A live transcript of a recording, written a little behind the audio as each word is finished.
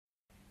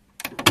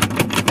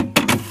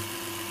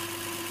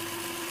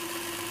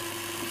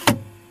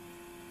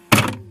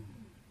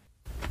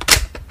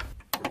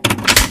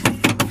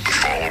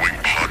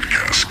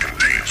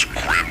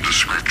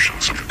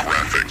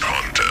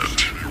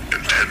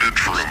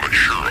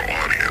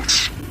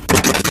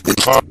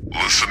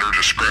Listener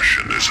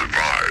discretion is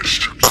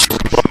advised.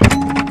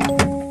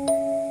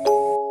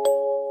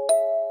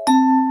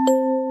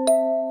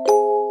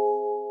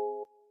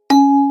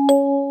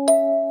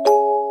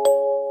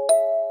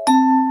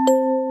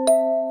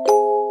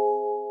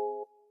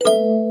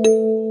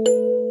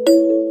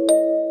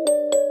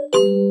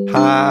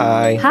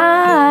 Hi.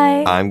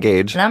 Hi. I'm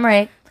Gage. And I'm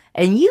Ray.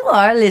 And you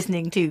are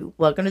listening to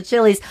Welcome to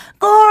Chili's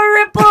Gore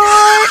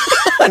Report.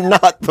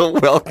 Not the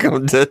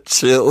Welcome to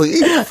Chili.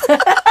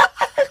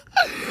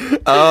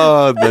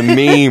 Oh, the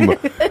meme.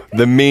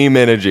 The meme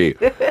energy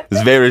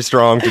is very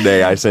strong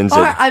today. I sense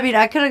Or, it. I mean,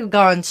 I could have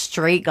gone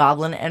straight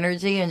goblin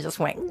energy and just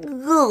went,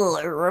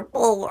 Gore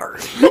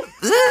Report.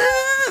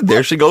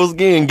 There she goes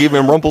again,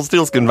 giving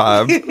Rumpelstiltskin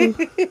vibe.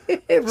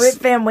 Rip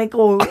Van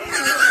Winkle.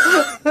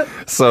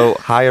 So,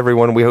 hi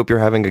everyone. We hope you're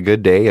having a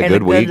good day, a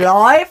good week, Good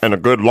life. and a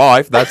good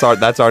life. That's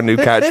our new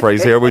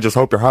catchphrase here. We just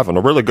hope you're having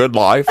a really good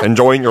life,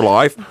 enjoying your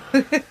life.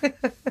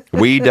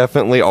 We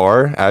definitely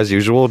are, as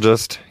usual,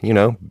 just,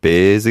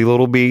 busy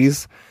little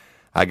bees.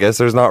 I guess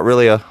there's not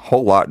really a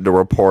whole lot to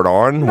report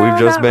on. No, We've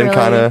just not been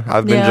really.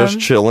 I've been just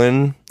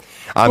chilling.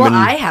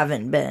 I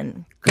haven't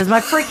been. Because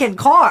my freaking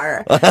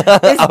car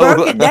is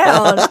broken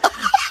down.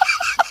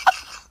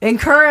 And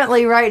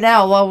currently, right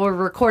now, while we're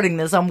recording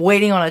this, I'm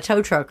waiting on a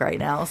tow truck right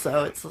now.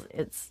 So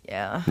it's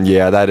yeah.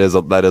 Yeah, that is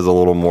a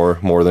little more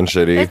than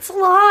shitty. It's a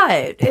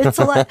lot. It's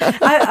a lot.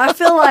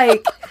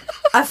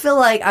 I feel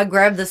like I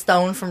grabbed the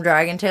stone from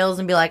Dragon Tales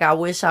and be like, I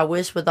wish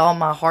with all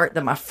my heart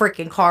that my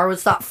freaking car would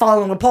stop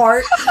falling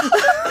apart.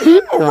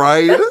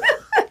 Right?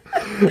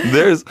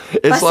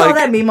 I saw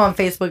that meme on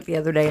Facebook the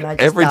other day, and I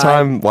just every died.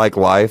 time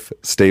life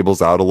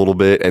stables out a little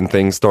bit and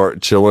things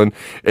start chilling,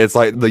 it's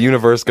like the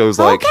universe goes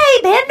like,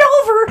 okay, bend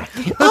over.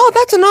 Oh,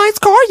 that's a nice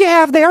car you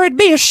have there. It'd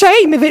be a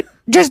shame if it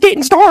just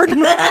didn't start.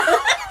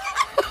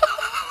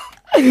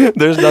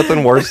 there's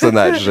nothing worse than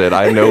that shit.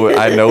 I know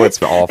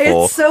it's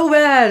awful. It's so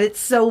bad. It's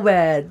so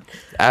bad.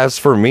 As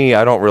for me,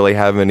 I don't really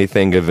have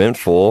anything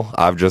eventful.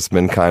 I've just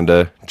been kind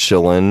of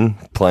chilling,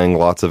 playing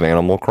lots of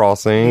Animal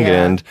Crossing,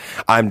 Yeah. and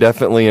I'm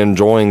definitely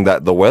enjoying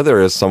that the weather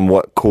is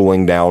somewhat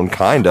cooling down,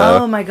 kind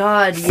of. Oh my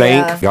god! Yeah.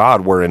 Thank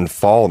God we're in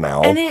fall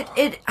now. And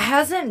it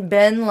hasn't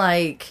been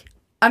like.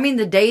 I mean,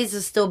 the days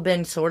has still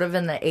been sort of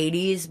in the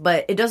 80s,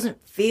 but it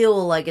doesn't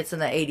feel like it's in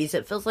the 80s.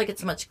 It feels like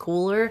it's much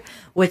cooler,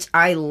 which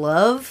I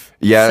love.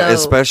 Yeah, So-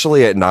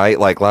 especially at night.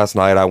 Like last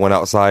night, I went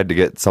outside to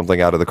get something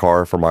out of the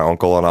car for my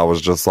uncle, and I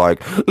was just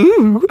like,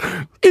 Ooh,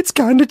 it's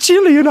kind of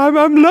chilly, and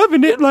I'm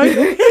loving it. Like,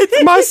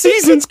 my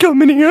season's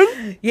coming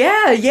in.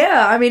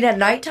 Yeah. I mean, at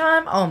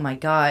nighttime, oh my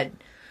god.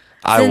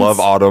 I love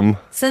autumn.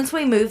 Since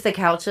we moved the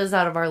couches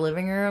out of our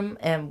living room,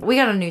 and we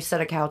got a new set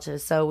of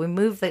couches, so we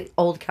moved the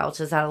old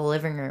couches out of the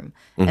living room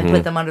and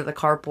put them under the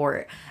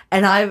carport.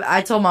 And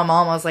I told my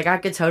mom, I was like, I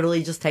could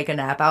totally just take a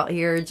nap out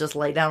here, just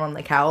lay down on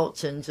the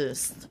couch and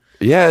just...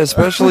 Yeah,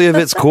 especially if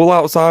it's cool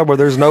outside where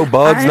there's no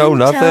bugs, no I'm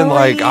nothing. telling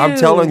Like, I'm you.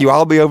 telling you,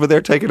 I'll be over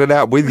there taking a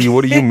nap with you.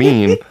 What do you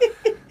mean?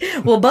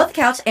 Well, both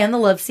couch and the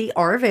love seat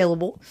are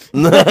available.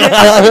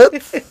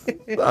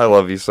 I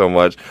love you so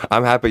much.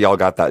 I'm happy y'all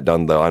got that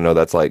done, though. I know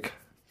that's like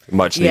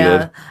much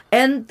needed.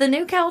 And the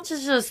new couch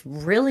is just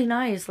really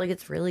nice. Like,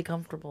 it's really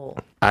comfortable.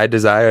 I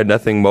desire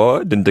nothing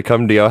more than to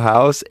come to your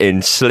house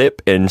and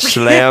slip and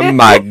slam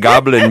my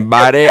goblin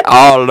body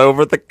all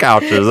over the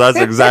couches. That's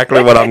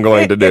exactly what I'm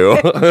going to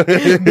do.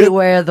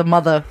 Beware the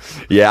mother.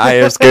 Yeah, I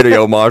am scared of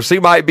your mom. She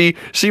might be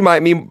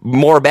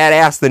more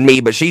badass than me,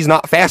 but she's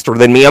not faster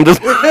than me. I'm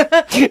just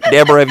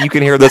Deborah, if you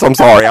can hear this, I'm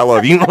sorry. I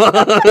love you.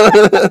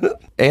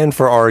 And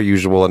for our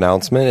usual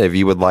announcement, if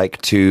you would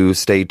like to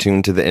stay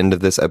tuned to the end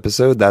of this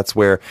episode, that's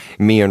where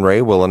me and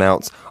Ray will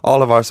announce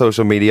all of our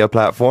social media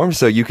platforms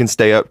so you can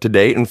stay up to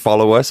date and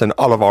follow us and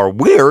all of our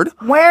weird.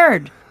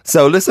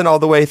 So listen all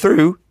the way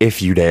through,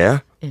 if you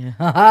dare.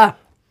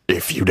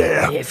 If you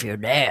dare. If you're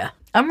there.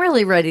 I'm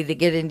really ready to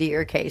get into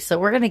your case, so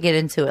we're going to get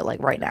into it,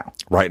 like, right now.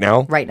 Right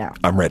now? Right now.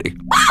 I'm ready.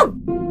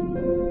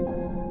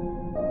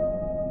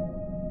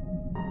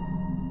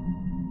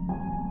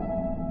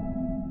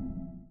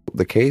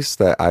 The case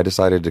that I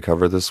decided to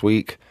cover this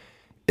week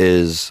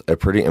is a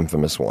pretty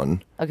infamous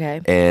one.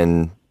 Okay.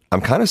 And I'm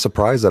kind of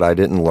surprised that I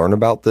didn't learn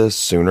about this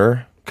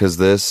sooner, because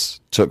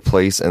this took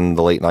place in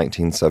the late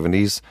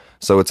 1970s.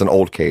 So it's an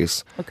old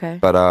case. Okay.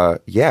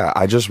 But yeah,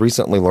 I just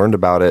recently learned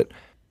about it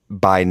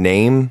by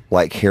name,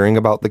 like hearing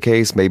about the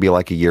case maybe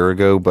like a year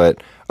ago.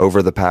 But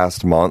over the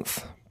past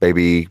month,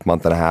 maybe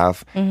month and a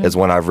half, is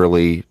when I've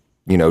really,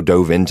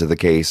 dove into the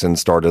case and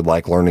started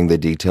like learning the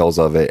details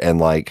of it. And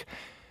like,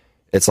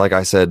 it's like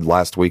I said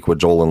last week with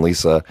Joel and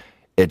Lisa,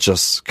 it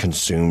just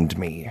consumed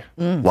me.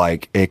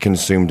 Like, it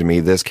consumed me.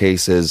 This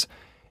case is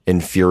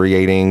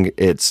infuriating.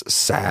 It's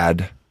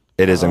sad.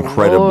 It is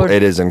incredible. Lord.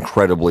 It is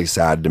incredibly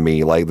sad to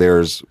me. Like,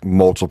 there's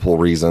multiple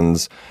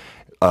reasons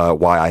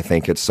why I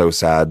think it's so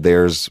sad.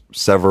 There's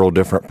several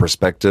different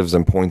perspectives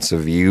and points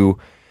of view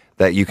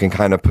that you can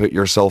kind of put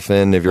yourself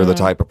in if you're the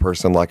type of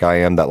person like I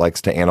am that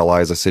likes to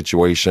analyze a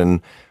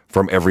situation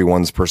from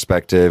everyone's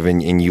perspective,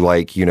 and you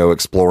like,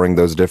 exploring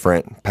those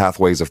different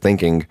pathways of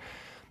thinking.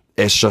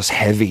 it's just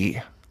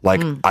heavy.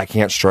 Like, I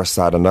can't stress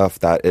that enough,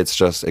 that it's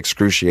just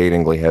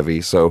excruciatingly heavy.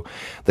 So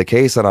the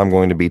case that I'm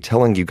going to be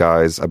telling you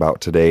guys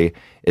about today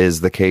is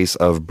the case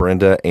of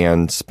Brenda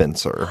Ann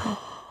Spencer.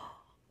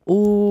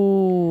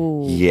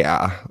 Ooh.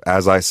 Yeah.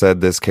 As I said,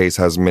 this case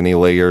has many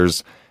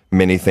layers,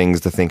 many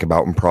things to think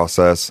about and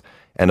process.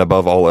 And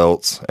above all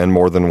else, and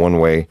more than one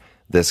way,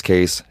 this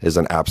case is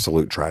an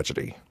absolute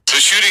tragedy. The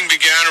shooting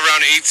began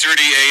around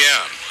 8:30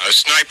 a.m. A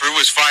sniper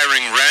was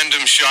firing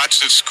random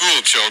shots at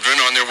school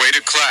children on their way to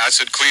class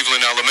at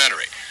Cleveland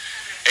Elementary.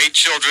 8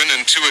 children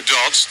and 2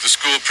 adults, the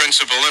school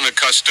principal and a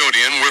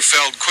custodian, were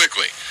felled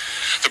quickly.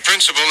 The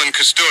principal and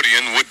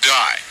custodian would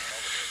die.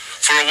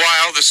 For a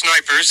while, the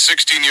sniper,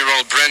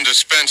 16-year-old Brenda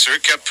Spencer,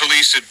 kept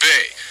police at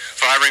bay,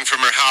 firing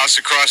from her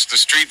house across the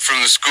street from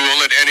the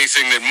school at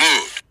anything that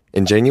moved.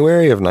 In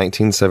January of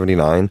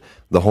 1979,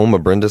 the home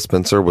of Brenda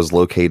Spencer was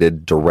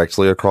located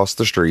directly across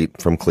the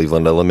street from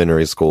Cleveland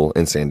Elementary School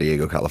in San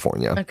Diego,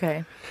 California.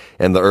 Okay.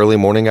 In the early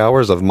morning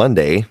hours of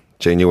Monday,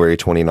 January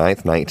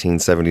 29th,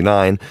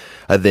 1979,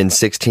 a then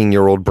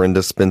 16-year-old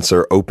Brenda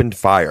Spencer opened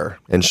fire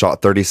and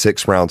shot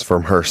 36 rounds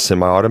from her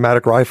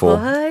semi-automatic rifle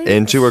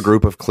into a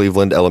group of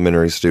Cleveland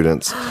Elementary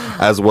students,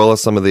 as well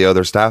as some of the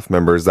other staff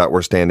members that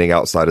were standing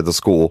outside of the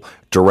school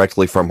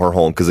directly from her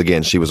home, because,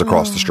 again, she was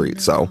across the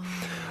street. So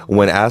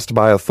when asked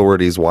by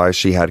authorities why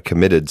she had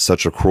committed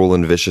such a cruel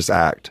and vicious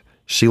act,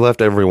 she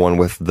left everyone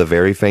with the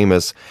very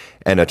famous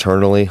and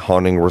eternally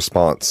haunting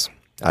response,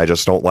 "I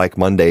just don't like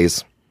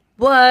Mondays."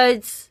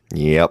 What?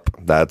 Yep,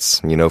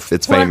 that's,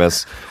 it's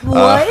famous.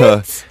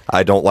 What?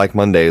 I don't like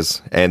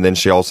Mondays. And then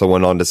she also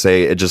went on to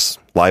say it just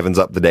livens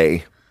up the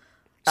day.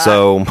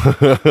 So,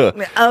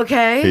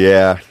 Okay.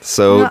 yeah.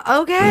 So,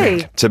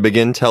 Okay. to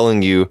begin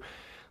telling you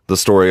the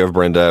story of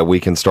Brenda,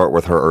 we can start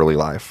with her early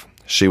life.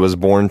 She was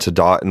born to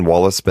Dot and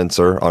Wallace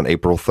Spencer on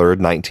April 3rd,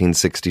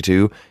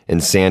 1962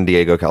 in San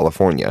Diego,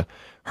 California.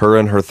 Her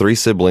and her 3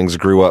 siblings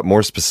grew up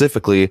more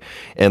specifically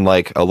in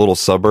like a little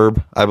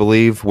suburb, I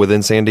believe,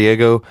 within San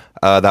Diego,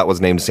 that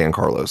was named San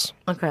Carlos.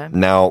 Okay.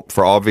 Now,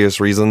 for obvious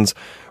reasons,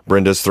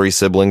 Brenda's 3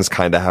 siblings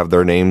kind of have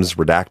their names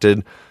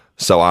redacted,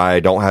 so I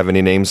don't have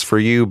any names for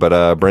you,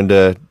 but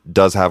Brenda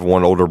does have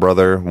one older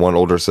brother, one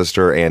older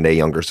sister, and a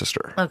younger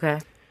sister. Okay.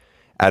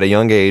 At a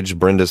young age,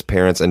 Brenda's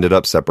parents ended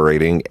up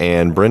separating,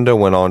 and Brenda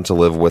went on to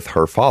live with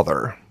her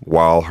father,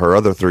 while her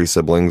other 3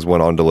 siblings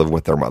went on to live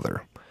with their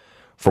mother.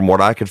 From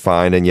what I could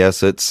find, and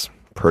yes, it's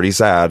pretty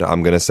sad,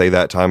 I'm going to say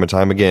that time and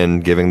time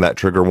again, giving that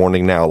trigger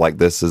warning now, like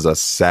this is a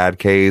sad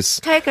case.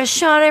 Take a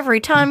shot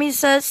every time he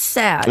says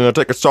sad.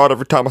 Take a shot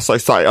every time I say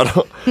sad.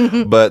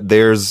 But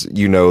there's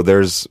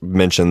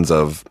mentions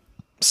of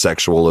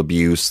sexual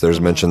abuse,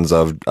 there's mentions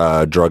of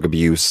drug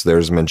abuse,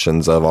 there's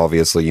mentions of,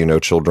 obviously,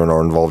 children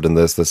are involved in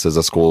this. This is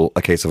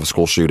a case of a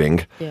school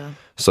shooting. Yeah.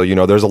 So,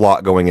 there's a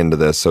lot going into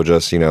this. So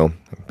just,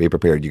 be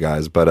prepared, you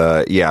guys.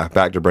 But yeah,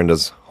 back to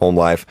Brenda's home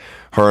life.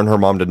 Her and her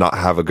mom did not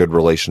have a good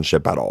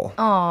relationship at all.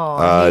 Oh,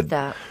 I hate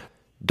that.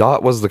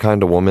 Dot was the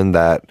kind of woman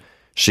that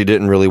she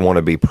didn't really want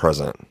to be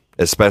present,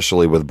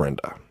 especially with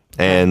Brenda.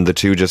 And the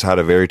two just had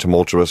a very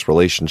tumultuous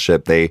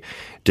relationship. They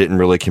didn't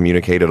really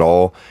communicate at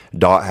all.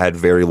 Dot had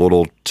very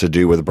little to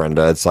do with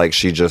Brenda. It's like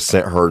she just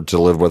sent her to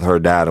live with her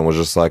dad and was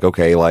just like,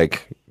 okay,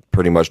 like,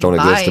 pretty much don't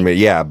exist to me.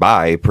 Yeah,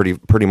 bye,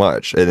 pretty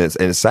much. And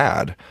it's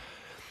sad.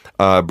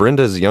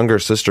 Brenda's younger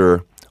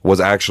sister was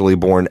actually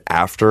born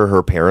after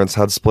her parents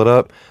had split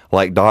up.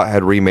 Like, Dot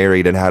had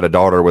remarried and had a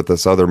daughter with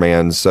this other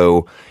man,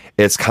 so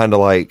it's kind of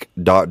like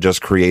Dot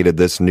just created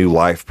this new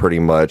life pretty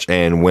much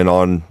and went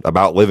on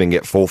about living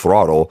it full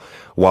throttle,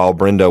 while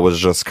Brenda was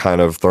just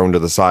kind of thrown to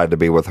the side to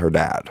be with her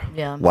dad.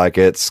 Yeah. Like,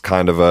 it's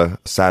kind of a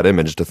sad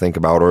image to think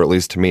about, or at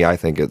least to me, I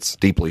think it's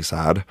deeply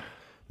sad.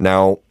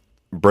 Now,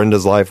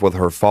 Brenda's life with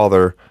her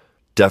father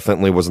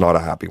definitely was not a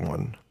happy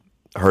one.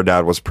 Her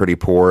dad was pretty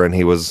poor and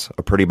he was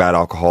a pretty bad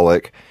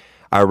alcoholic.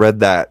 I read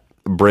that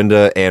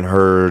Brenda and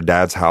her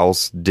dad's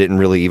house didn't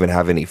really even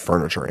have any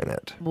furniture in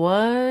it.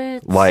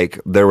 What?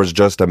 Like, there was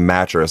just a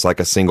mattress, like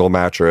a single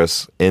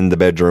mattress in the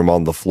bedroom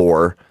on the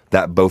floor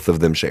that both of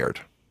them shared.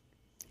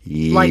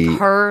 Like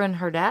her and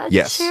her dad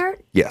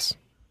shared? Yes.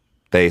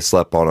 They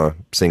slept on a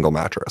single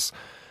mattress.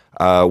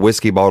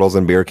 Whiskey bottles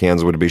and beer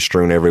cans would be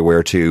strewn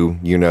everywhere too.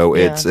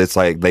 It's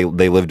like they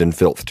lived in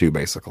filth too,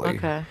 basically.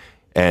 Okay.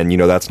 And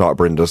that's not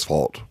Brenda's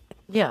fault.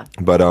 Yeah.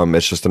 But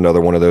it's just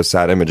another one of those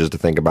sad images to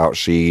think about.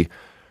 She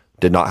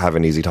did not have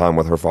an easy time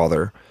with her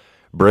father.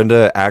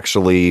 Brenda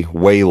actually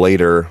way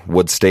later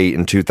would state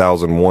in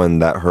 2001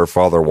 that her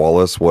father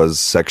Wallace was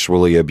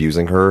sexually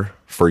abusing her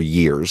for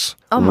years.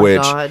 Oh my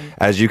God.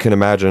 As you can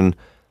imagine,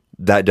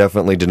 that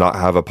definitely did not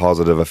have a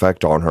positive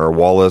effect on her.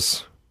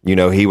 Wallace,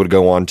 he would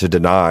go on to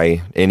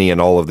deny any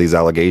and all of these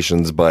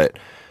allegations, but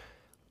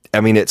I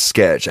mean, it's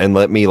sketch. And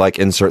let me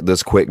insert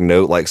this quick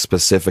note,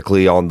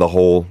 specifically on the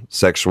whole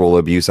sexual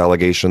abuse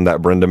allegation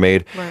that Brenda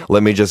made. Right.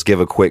 Let me just give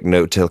a quick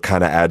note to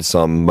kind of add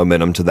some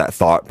momentum to that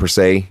thought per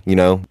se,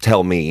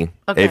 tell me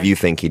if you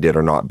think he did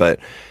or not, but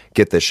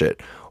get this shit.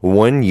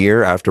 1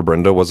 year after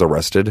Brenda was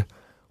arrested,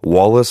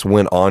 Wallace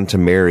went on to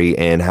marry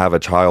and have a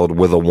child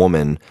with a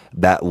woman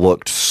that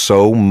looked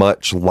so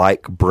much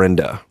like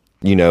Brenda.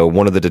 You know,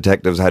 one of the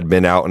detectives had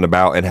been out and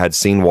about and had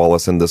seen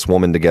Wallace and this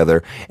woman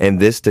together. And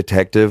this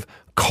detective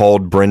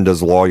called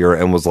Brenda's lawyer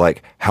and was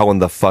like, how in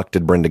the fuck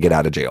did Brenda get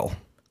out of jail?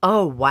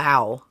 Oh,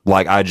 wow.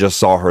 Like, I just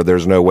saw her.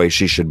 There's no way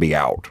she should be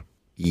out.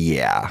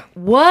 Yeah.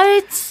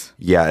 What?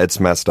 Yeah, it's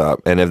messed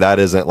up. And if that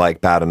isn't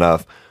like bad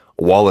enough,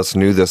 Wallace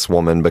knew this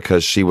woman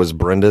because she was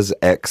Brenda's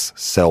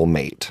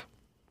ex-cellmate.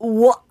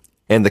 What?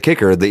 And the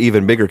kicker, the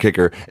even bigger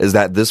kicker, is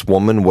that this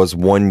woman was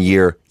 1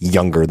 year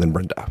younger than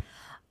Brenda.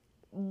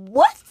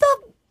 What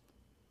the?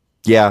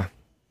 Yeah.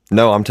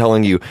 No, I'm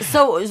telling you.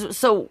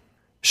 So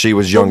She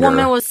was the younger.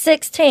 woman was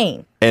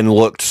 16. And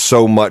looked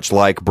so much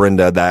like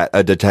Brenda that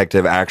a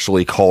detective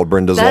actually called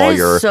Brenda's That is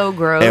lawyer. so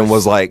gross. And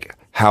was like,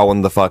 how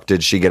in the fuck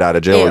did she get out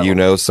of jail? Ew. You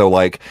know? So,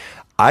 like,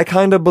 I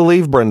kind of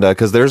believe Brenda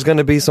because there's going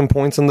to be some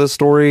points in this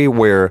story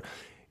where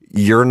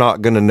you're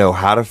not going to know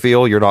how to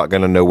feel. You're not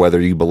going to know whether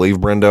you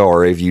believe Brenda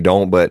or if you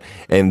don't. But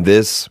in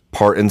this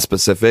part in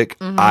specific,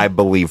 I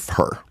believe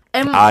her.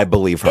 And I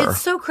believe her.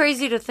 It's so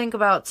crazy to think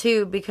about,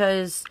 too,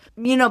 because,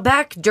 you know,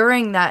 back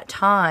during that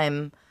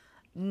time,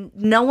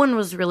 no one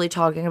was really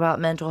talking about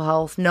mental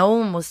health. No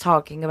one was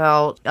talking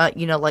about,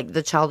 you know, like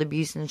the child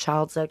abuse and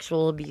child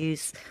sexual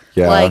abuse.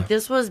 Yeah. Like,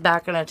 this was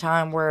back in a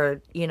time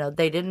where, you know,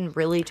 they didn't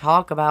really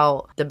talk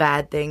about the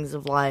bad things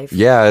of life.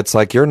 Yeah, it's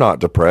like you're not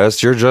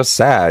depressed. You're just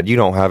sad. You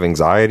don't have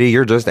anxiety.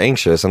 You're just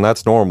anxious. And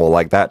that's normal,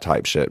 like that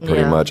type shit,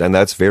 pretty Yeah. much. And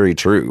that's very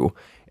true.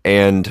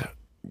 And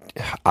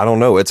I don't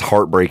know. It's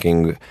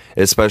heartbreaking,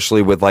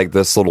 especially with like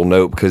this little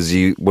note, because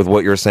with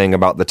what you're saying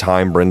about the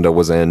time Brenda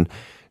was in,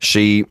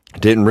 she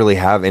didn't really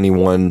have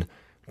anyone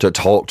to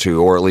talk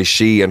to, or at least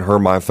she, in her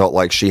mind, felt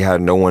like she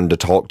had no one to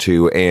talk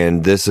to.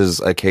 And this is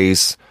a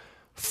case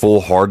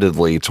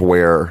full-heartedly to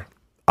where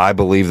I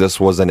believe this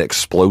was an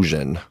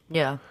explosion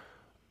Yeah.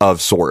 of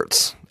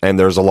sorts. And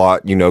there's a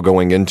lot, you know,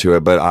 going into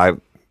it. But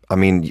I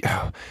mean,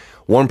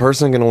 one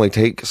person can only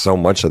take so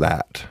much of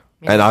that.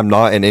 Yeah. And I'm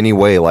not in any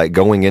way like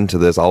going into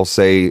this. I'll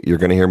say, you're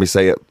going to hear me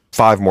say it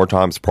 5 more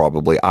times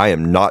probably. I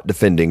am not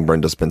defending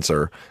Brenda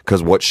Spencer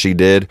because what she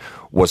did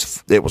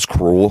was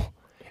cruel.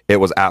 It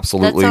was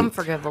absolutely That's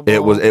unforgivable.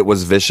 It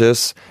was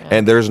vicious,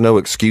 and there's no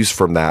excuse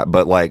from that.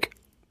 But like,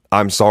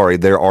 I'm sorry,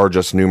 there are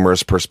just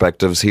numerous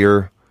perspectives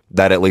here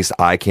that at least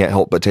I can't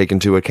help but take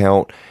into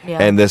account,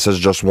 and this is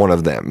just one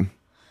of them.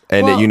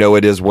 And Well, you know,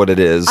 it is what it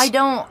is. I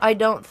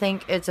don't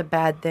think it's a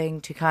bad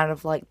thing to kind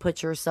of like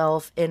put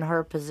yourself in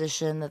her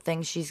position, the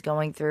things she's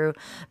going through,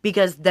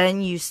 because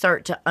then you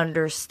start to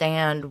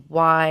understand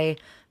why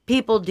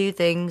people do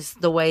things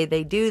the way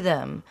they do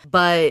them.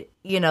 But,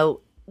 you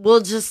know,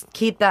 we'll just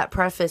keep that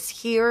preface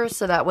here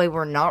so that way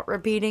we're not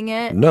repeating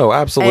it. No,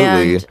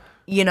 absolutely. And,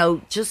 you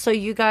know, just so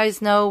you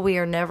guys know, we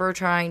are never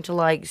trying to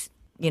like,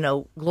 you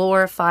know,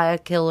 glorify a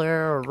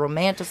killer or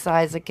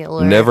romanticize a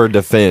killer. Never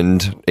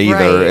defend either.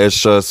 Right.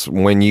 It's just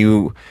when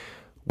you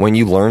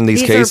learn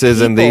these These are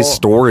cases and these people.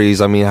 stories,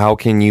 I mean, how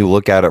can you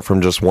look at it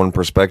from just one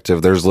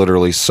perspective? There's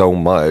literally so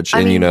much. I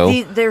And mean, you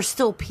know, they're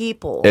still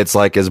people. it's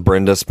like, is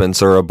Brenda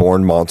Spencer a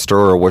born monster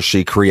or was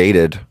she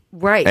created?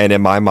 Right. And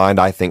in my mind,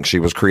 I think she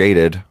was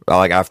created,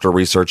 like after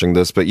researching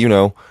this, but you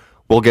know,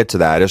 we'll get to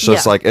that. It's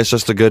just like, it's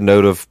just a good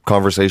note of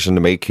conversation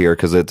to make here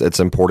because it's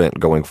important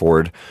going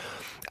forward.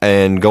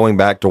 And going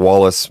back to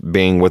Wallace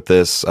being with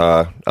this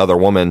other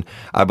woman,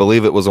 I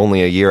believe it was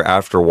only a year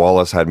after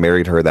Wallace had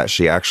married her that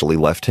she actually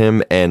left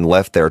him and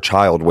left their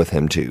child with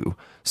him too.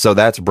 So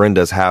that's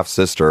Brenda's half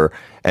sister,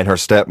 and her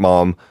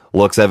stepmom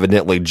looks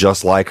evidently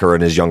just like her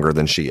and is younger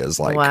than she is.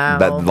 Like Wow.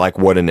 that, like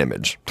what an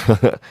image.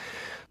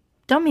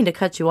 Don't mean to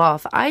cut you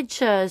off. I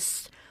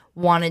just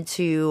wanted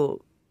to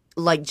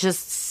like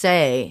just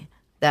say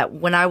that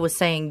when I was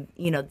saying,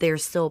 you know, they're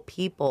still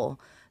people,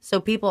 so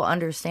people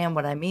understand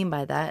what I mean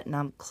by that, and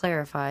I'll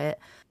clarify it.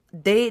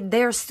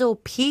 They're still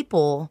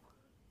people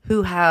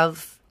who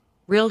have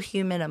real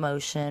human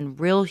emotion,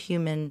 real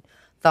human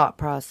thought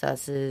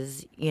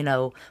processes, you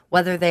know,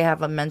 whether they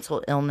have a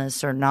mental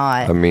illness or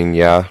not. I mean,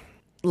 yeah.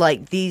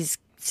 Like these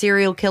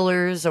serial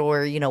killers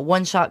or, you know,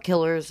 one-shot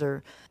killers,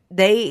 or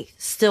they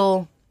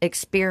still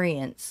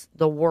experience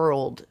the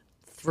world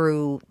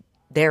through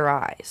their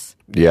eyes.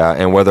 Yeah,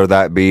 and whether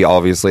that be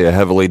obviously a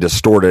heavily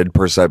distorted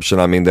perception,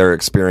 I mean, they're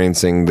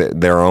experiencing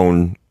their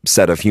own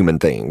set of human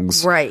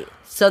things. Right.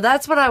 So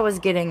that's what I was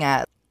getting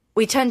at.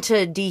 We tend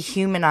to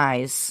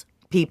dehumanize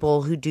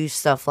people who do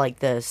stuff like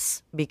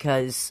this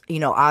because, you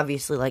know,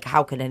 obviously, like,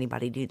 how could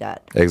anybody do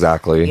that?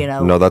 Exactly. You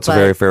know, no, that's a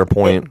very fair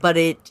point.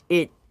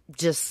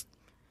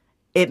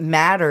 It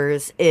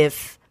matters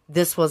if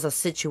this was a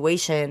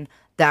situation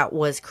that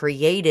was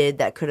created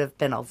that could have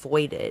been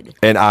avoided.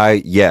 And I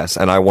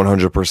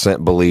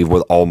 100% believe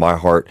with all my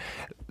heart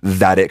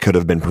that it could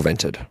have been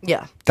prevented.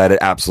 Yeah. That it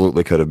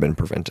absolutely could have been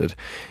prevented.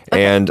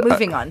 Okay, and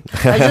moving on.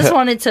 I just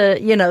wanted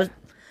to, you know,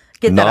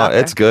 get that out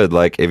there. it's good.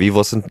 Like, if you've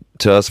listened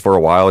to us for a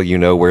while, you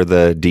know we're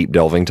the deep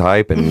delving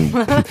type, and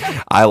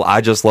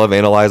I just love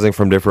analyzing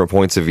from different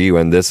points of view,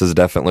 and this is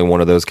definitely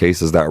one of those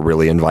cases that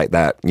really invite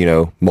that, you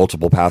know,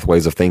 multiple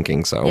pathways of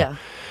thinking. So Yeah.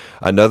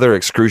 Another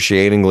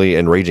excruciatingly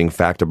enraging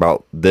fact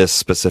about this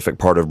specific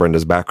part of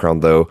Brenda's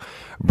background, though,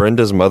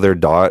 Brenda's mother,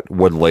 Dot,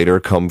 would later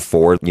come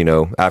forward, you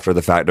know, after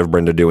the fact of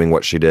Brenda doing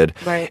what she did.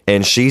 Right.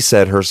 And she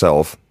said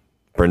herself,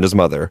 Brenda's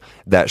mother,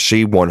 that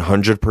she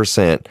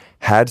 100%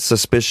 had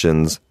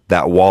suspicions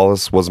that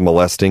Wallace was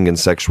molesting and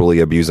sexually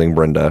abusing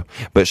Brenda,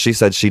 but she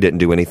said she didn't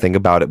do anything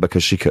about it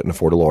because she couldn't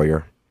afford a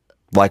lawyer.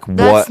 Like, what?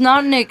 That's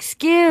not an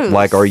excuse.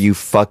 Like, are you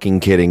fucking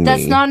kidding me?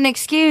 That's not an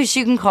excuse.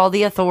 You can call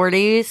the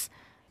authorities.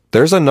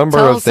 There's a number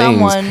Tell of things,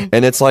 someone.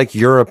 and it's like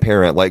you're a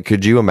parent. Like,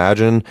 could you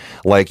imagine,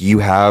 like, you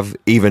have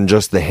even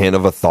just the hint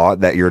of a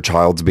thought that your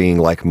child's being,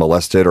 like,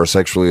 molested or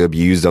sexually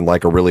abused in,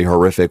 like, a really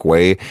horrific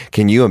way?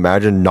 Can you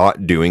imagine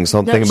not doing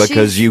something No,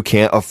 because you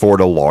can't afford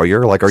a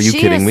lawyer? Like, are you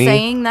kidding me? She is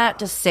saying that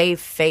to save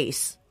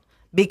face,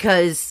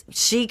 because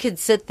she could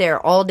sit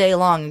there all day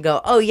long and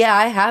go, oh, yeah,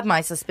 I have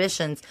my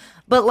suspicions.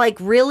 But, like,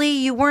 really,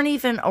 you weren't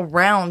even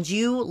around.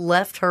 You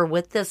left her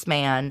with this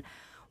man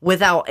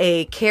without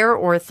a care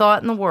or a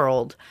thought in the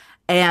world.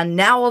 And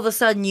now all of a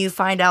sudden you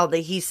find out that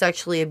he's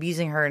sexually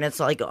abusing her, and it's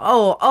like,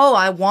 oh,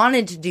 I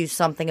wanted to do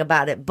something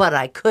about it, but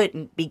I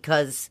couldn't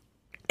because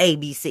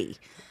ABC.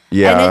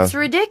 Yeah. And it's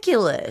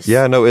ridiculous.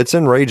 Yeah, no, it's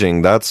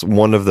enraging. That's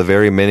one of the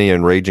very many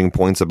enraging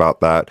points about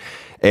that.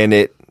 And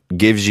it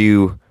gives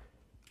you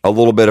a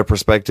little bit of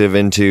perspective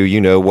into, you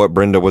know, what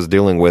Brenda was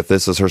dealing with.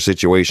 This is her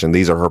situation.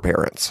 These are her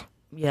parents.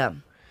 Yeah.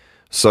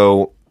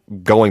 So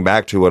going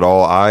back to it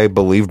all, I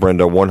believe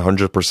Brenda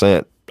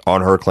 100%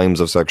 on her claims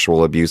of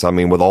sexual abuse. I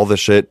mean, with all the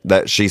shit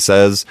that she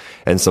says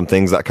and some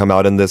things that come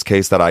out in this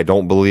case that I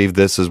don't believe,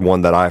 this is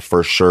one that I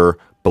for sure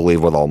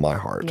believe with all my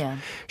heart. Yeah.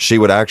 She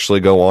would actually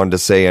go on to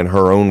say in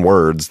her own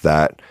words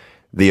that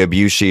the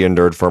abuse she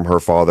endured from her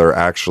father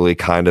actually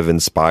kind of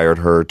inspired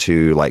her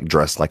to, like,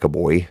 dress like a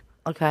boy.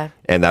 Okay.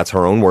 And that's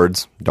her own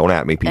words. Don't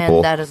at me, people.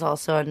 And that is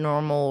also a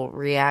normal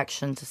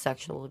reaction to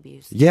sexual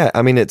abuse. Yeah,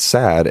 I mean, it's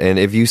sad. And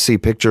if you see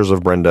pictures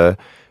of Brenda,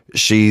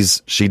 she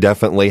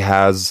definitely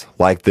has,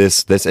 like,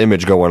 this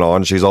image going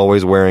on. She's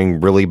always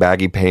wearing really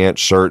baggy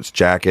pants, shirts,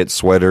 jackets,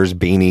 sweaters,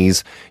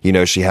 beanies. You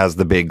know, she has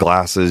the big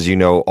glasses, you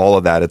know, all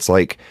of that. It's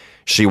like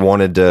she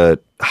wanted to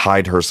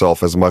hide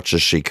herself as much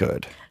as she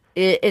could.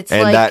 It's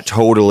and like, that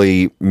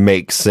totally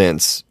makes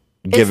sense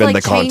given it's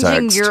like the context.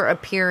 changing your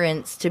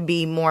appearance to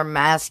be more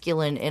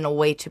masculine in a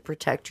way to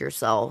protect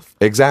yourself.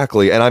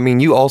 Exactly. And I mean,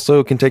 you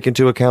also can take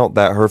into account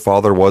that her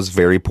father was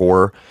very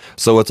poor.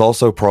 So it's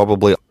also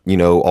probably, you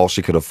know, all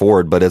she could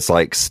afford, but it's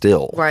like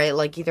still. Right,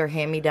 like either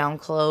hand-me-down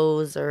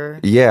clothes or...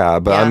 Yeah,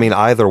 but Yeah. I mean,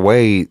 either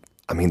way,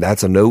 I mean,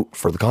 that's a note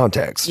for the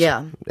context. Yeah.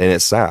 And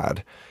it's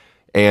sad.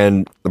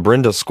 And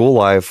Brenda's school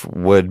life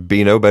would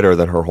be no better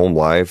than her home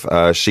life.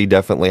 She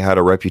definitely had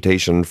a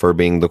reputation for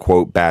being the,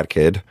 quote, bad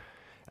kid.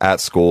 At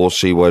school,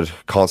 she would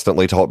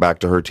constantly talk back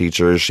to her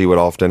teachers. She would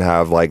often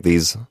have, like,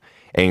 these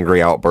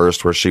angry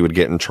outbursts where she would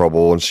get in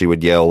trouble and she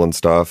would yell and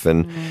stuff.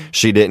 And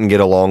she didn't get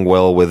along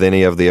well with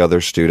any of the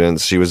other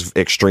students. She was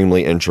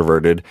extremely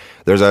introverted.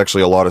 There's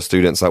actually a lot of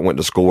students that went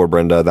to school with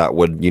Brenda that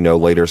would, you know,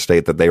 later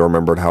state that they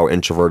remembered how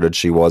introverted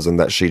she was and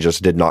that she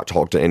just did not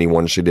talk to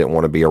anyone. She didn't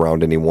want to be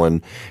around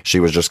anyone. She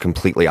was just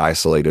completely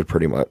isolated,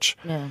 pretty much.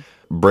 Yeah.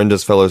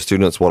 Brenda's fellow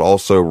students would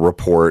also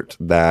report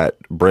that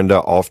Brenda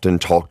often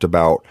talked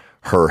about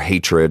her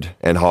hatred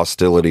and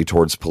hostility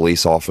towards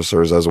police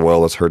officers, as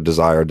well as her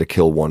desire to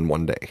kill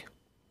one day.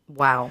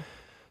 Wow.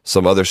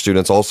 Some other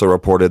students also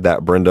reported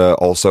that Brenda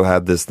also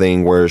had this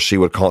thing where she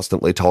would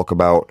constantly talk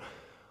about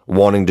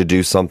wanting to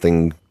do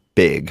something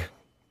big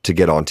to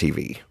get on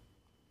TV.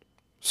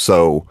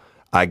 So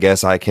I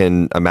guess I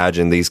can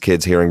imagine these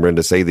kids hearing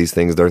Brenda say these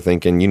things. They're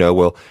thinking, you know,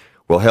 well,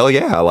 hell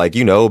yeah, like,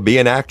 you know, be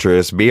an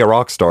actress, be a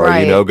rock star,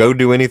 Right. you know, go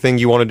do anything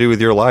you want to do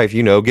with your life,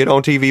 you know, get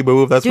on TV,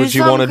 boo, if that's Do what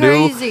you want to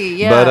something do. crazy,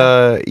 yeah.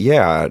 But,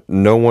 yeah,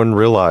 no one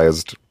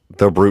realized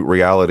the brute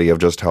reality of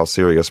just how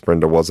serious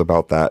Brenda was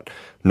about that,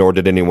 nor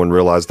did anyone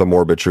realize the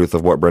morbid truth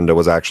of what Brenda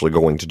was actually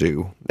going to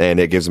do. And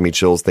it gives me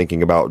chills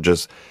thinking about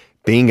just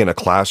being in a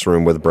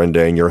classroom with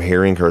Brenda and you're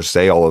hearing her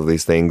say all of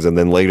these things, and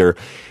then later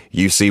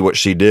you see what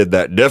she did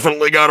that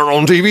definitely got her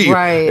on TV.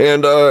 Right.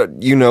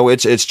 And, you know,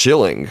 it's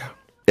chilling.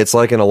 It's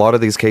like in a lot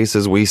of these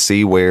cases we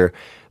see where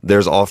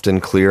there's often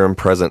clear and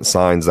present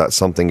signs that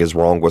something is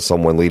wrong with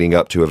someone leading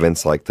up to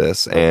events like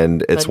this.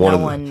 And it's But no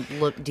one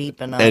looked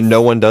deep enough. and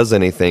no one does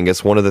anything.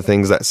 It's one of the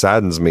things that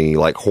saddens me,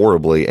 like,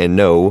 horribly. And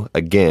no,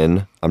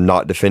 again, I'm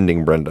not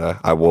defending Brenda.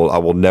 I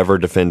will never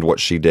defend what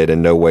she did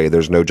in no way.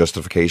 There's no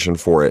justification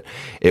for it.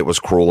 It was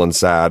cruel and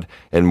sad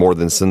and more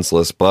than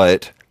senseless,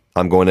 but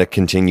I'm going to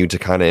continue to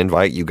kind of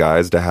invite you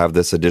guys to have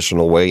this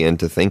additional way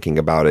into thinking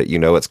about it. You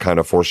know, it's kind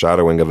of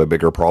foreshadowing of a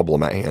bigger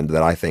problem at hand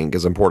that I think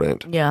is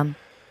important. Yeah.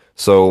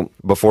 So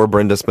before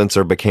Brenda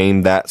Spencer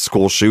became that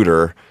school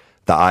shooter,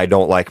 the I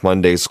Don't Like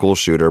Mondays school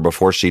shooter,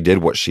 before she did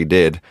what she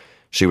did,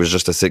 she was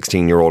just a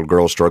 16-year-old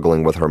girl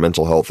struggling with her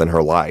mental health in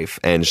her life.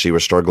 And she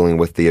was struggling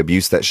with the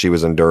abuse that she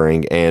was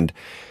enduring. And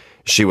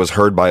She was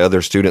heard by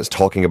other students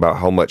talking about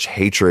how much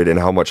hatred and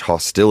how much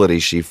hostility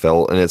she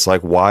felt. And it's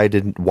like, why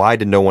did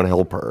no one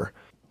help her?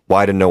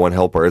 Why did no one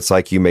help her? It's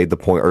like you made the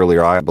point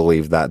earlier. I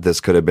believe that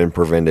this could have been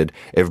prevented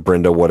if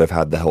Brenda would have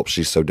had the help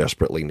she so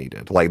desperately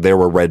needed. Like, there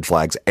were red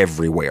flags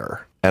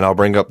everywhere. And I'll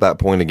bring up that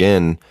point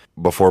again.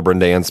 Before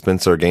Brenda Ann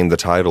Spencer gained the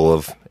title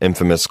of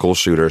infamous school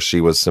shooter, she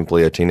was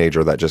simply a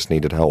teenager that just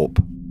needed help.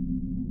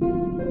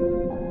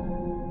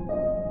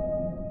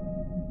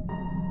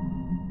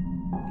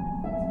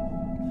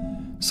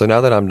 So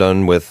now that I'm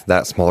done with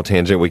that small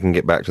tangent, we can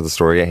get back to the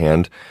story at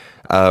hand.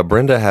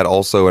 Brenda had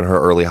also in her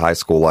early high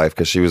school life,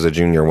 because she was a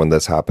junior when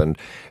this happened,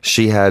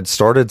 she had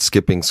started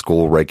skipping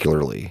school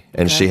regularly.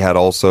 And she had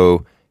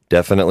also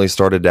definitely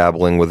started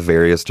dabbling with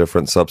various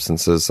different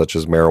substances such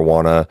as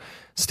marijuana,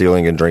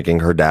 stealing and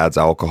drinking her dad's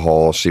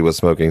alcohol. She was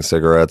smoking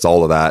cigarettes,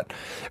 all of that.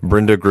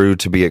 Brenda grew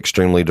to be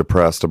extremely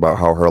depressed about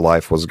how her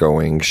life was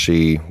going.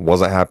 She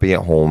wasn't happy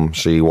at home.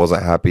 She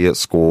wasn't happy at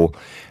school.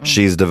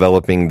 She's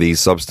developing these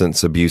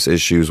substance abuse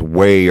issues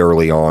way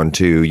early on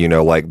too. You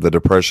know, like the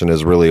depression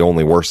is really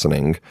only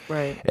worsening.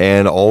 Right.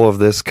 And all of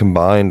this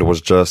combined was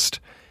just,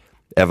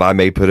 if I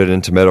may put it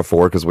into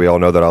metaphor, because we all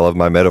know that I love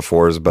my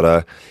metaphors,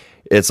 but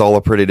it's all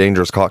a pretty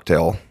dangerous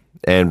cocktail.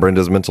 And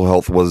Brenda's mental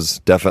health was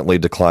definitely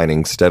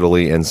declining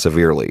steadily and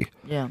severely.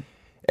 Yeah.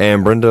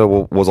 And Brenda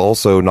was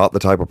also not the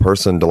type of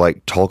person to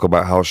like talk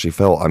about how she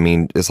felt. I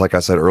mean, it's like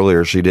I said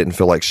earlier, she didn't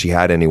feel like she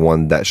had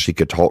anyone that she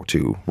could talk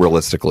to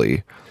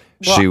realistically.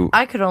 Well,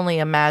 I could only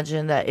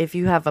imagine that if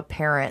you have a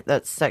parent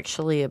that's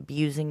sexually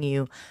abusing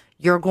you,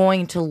 you're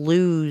going to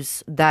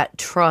lose that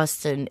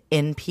trust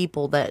in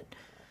people that,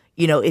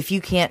 you know, if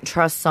you can't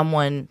trust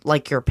someone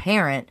like your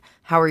parent,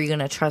 how are you going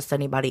to trust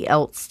anybody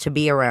else to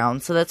be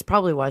around? So that's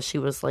probably why she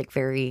was like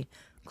very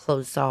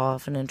closed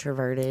off and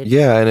introverted.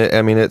 Yeah,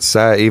 and it's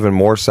sad, even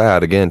more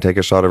sad. Again, take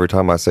a shot every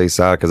time I say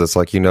sad, because it's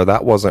like, you know,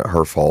 that wasn't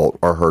her fault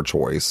or her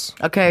choice.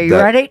 Okay, you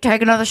ready?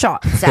 Take another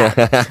shot.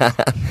 Sad.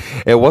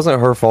 It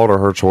wasn't her fault or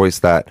her choice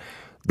that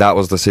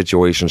was the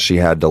situation she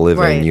had to live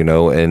in, you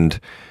know, and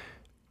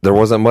there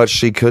wasn't much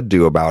she could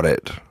do about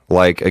it.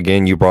 Like,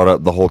 again, you brought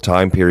up the whole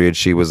time period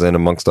she was in,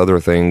 amongst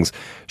other things.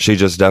 She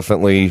just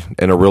definitely,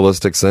 in a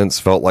realistic sense,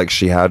 felt like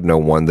she had no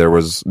one. There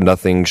was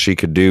nothing she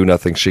could do,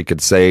 nothing she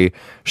could say.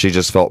 She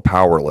just felt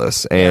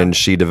powerless. And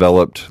she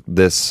developed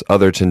this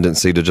other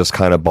tendency to just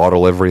kind of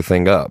bottle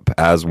everything up,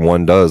 as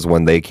one does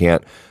when they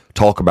can't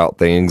talk about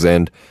things.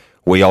 And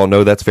we all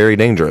know that's very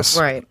dangerous.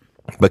 Right.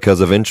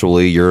 Because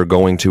eventually you're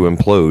going to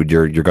implode,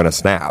 you're going to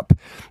snap.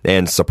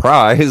 And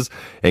surprise,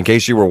 in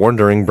case you were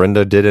wondering,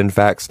 Brenda did in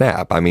fact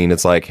snap. I mean,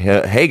 it's like,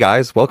 hey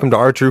guys, welcome to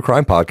our true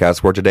crime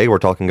podcast, where today we're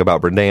talking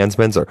about Brenda Ann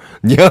Spencer.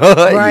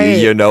 Right.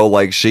 You know,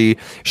 like she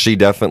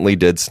definitely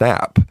did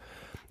snap.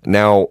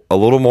 Now, a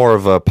little more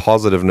of a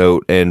positive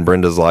note in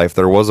Brenda's life,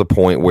 there was a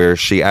point where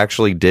she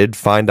actually did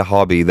find a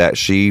hobby that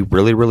she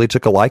really, really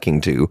took a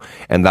liking to,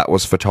 and that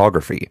was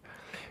photography.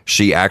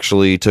 She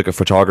actually took a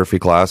photography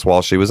class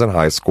while she was in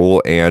high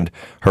school, and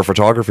her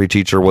photography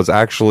teacher was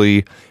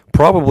actually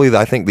probably,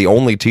 I think, the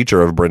only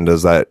teacher of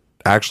Brenda's that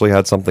actually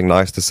had something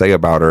nice to say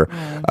about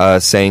her,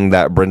 saying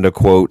that Brenda,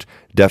 quote,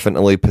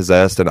 definitely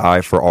possessed an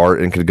eye for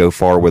art and could go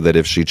far with it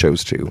if she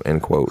chose to,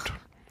 end quote.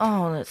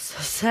 Oh, that's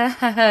so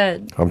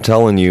sad. I'm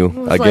telling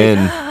you,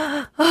 again,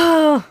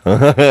 like,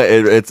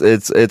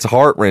 it's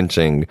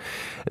heart-wrenching.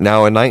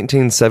 Now, in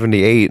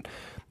 1978,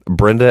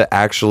 Brenda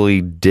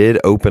actually did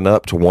open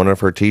up to one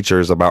of her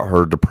teachers about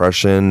her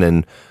depression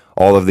and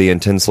all of the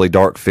intensely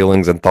dark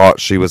feelings and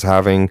thoughts she was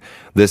having.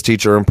 This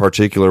teacher in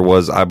particular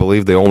was, I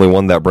believe, the only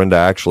one that Brenda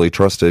actually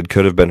trusted.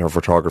 Could have been her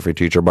photography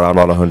teacher, but I'm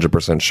not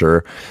 100%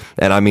 sure.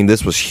 And I mean,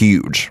 this was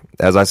huge.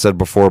 As I said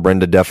before,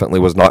 Brenda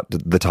definitely was not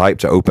the type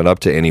to open up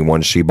to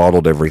anyone. She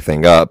bottled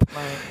everything up.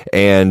 Right.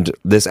 And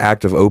this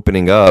act of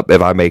opening up,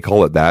 if I may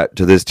call it that,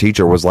 to this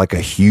teacher was like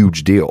a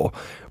huge deal.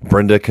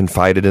 Brenda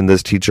confided in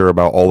this teacher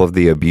about all of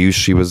the abuse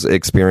she was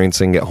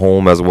experiencing at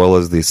home, as well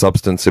as the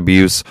substance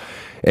abuse.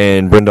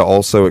 And Brenda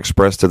also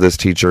expressed to this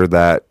teacher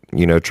that,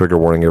 you know, trigger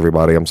warning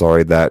everybody, I'm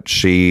sorry, that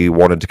she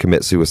wanted to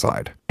commit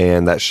suicide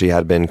and that she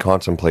had been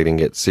contemplating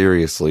it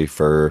seriously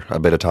for a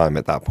bit of time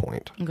at that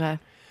point. Okay.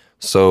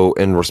 So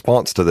in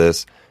response to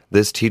this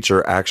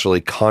teacher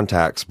actually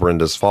contacts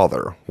Brenda's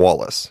father,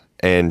 Wallace,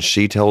 and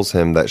she tells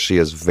him that she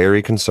is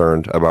very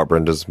concerned about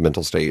Brenda's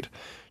mental state.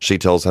 She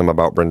tells him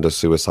about Brenda's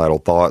suicidal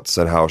thoughts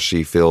and how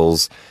she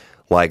feels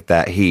like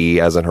that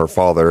he, as in her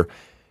father,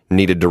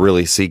 needed to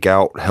really seek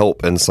out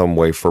help in some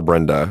way for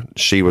Brenda.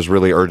 She was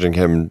really urging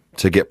him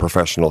to get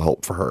professional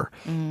help for her.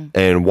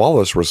 And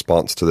Wallace's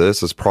response to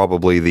this is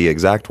probably the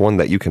exact one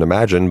that you can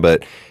imagine,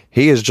 but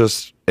he is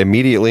just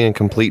immediately in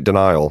complete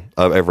denial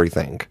of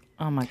everything.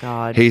 Oh my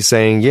God. He's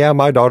saying, yeah,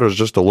 my daughter's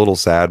just a little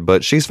sad,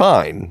 but she's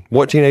fine.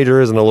 What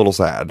teenager isn't a little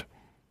sad?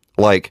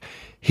 Like,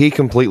 he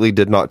completely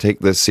did not take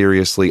this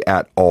seriously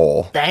at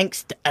all.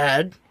 Thanks,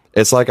 Dad.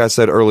 It's like I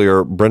said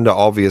earlier, Brenda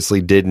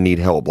obviously did need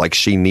help. Like,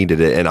 she needed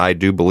it. And I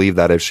do believe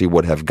that if she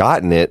would have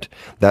gotten it,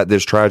 that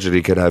this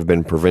tragedy could have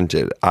been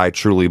prevented. I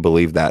truly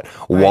believe that.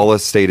 Right.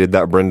 Wallace stated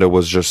that Brenda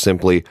was just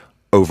simply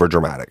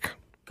overdramatic.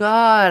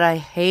 God, I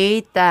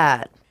hate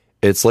that.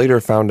 It's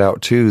later found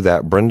out, too,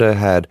 that Brenda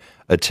had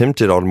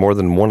attempted on more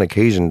than one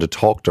occasion to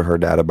talk to her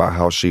dad about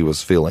how she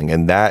was feeling,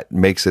 and that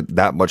makes it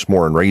that much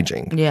more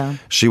enraging. Yeah.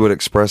 She would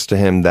express to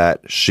him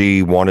that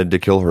she wanted to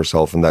kill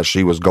herself and that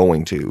she was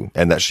going to,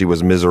 and that she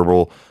was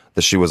miserable,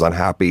 that she was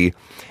unhappy,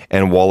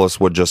 and Wallace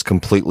would just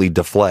completely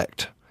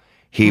deflect.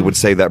 He would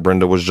say that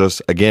Brenda was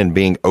just, again,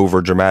 being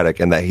over dramatic,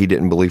 and that he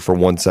didn't believe for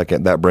 1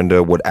 second that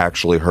Brenda would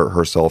actually hurt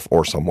herself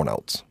or someone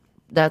else.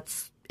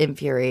 That's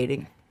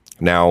infuriating.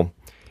 Now,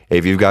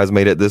 if you guys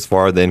made it this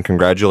far, then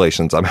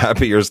congratulations. I'm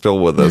happy you're still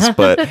with us.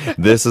 But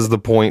this is the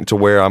point to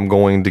where I'm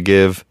going to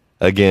give,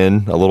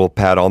 again, a little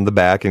pat on the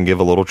back and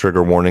give a little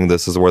trigger warning.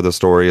 This is where the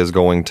story is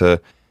going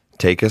to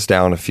take us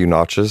down a few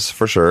notches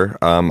for sure.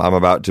 I'm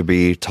about to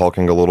be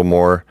talking a little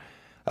more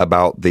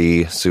about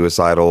the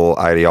suicidal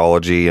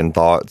ideology and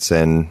thoughts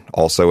and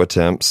also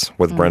attempts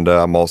with Brenda.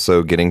 I'm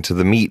also getting to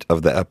the meat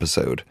of the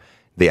episode,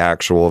 the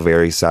actual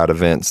very sad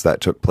events that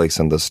took place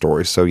in this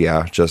story. So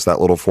yeah, just that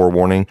little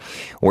forewarning.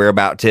 We're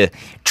about to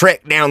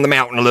trek down the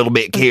mountain a little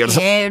bit, kids.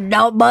 Yeah,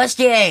 don't bust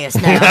your ass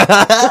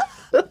now.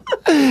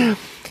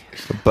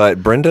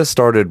 But Brenda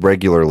started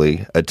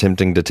regularly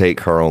attempting to take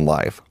her own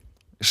life.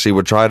 She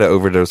would try to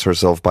overdose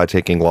herself by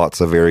taking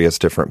lots of various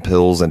different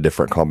pills and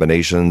different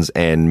combinations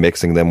and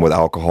mixing them with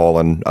alcohol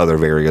and other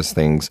various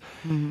things.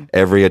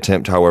 Every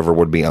attempt, however,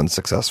 would be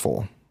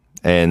unsuccessful.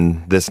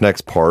 And this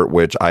next part,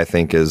 which I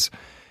think is,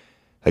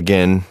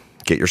 again,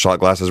 get your shot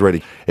glasses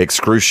ready,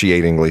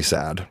 excruciatingly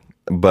sad.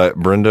 But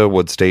Brenda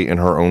would state in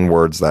her own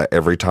words that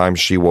every time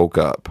she woke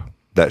up,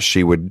 that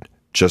she would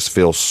just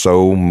feel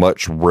so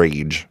much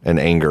rage and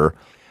anger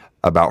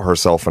about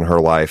herself and her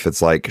life.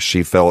 It's like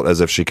she felt as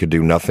if she could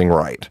do nothing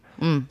right.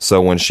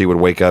 So when she would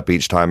wake up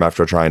each time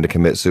after trying to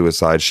commit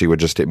suicide, she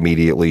would just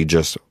immediately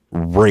just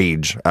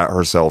rage at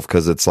herself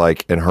because it's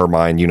like, in her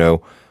mind, you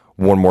know,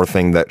 one more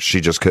thing that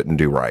she just couldn't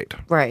do right.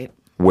 Right.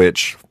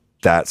 Which,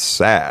 that's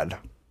sad.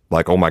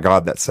 Like, oh my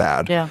God, that's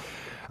sad. Yeah.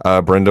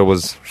 Brenda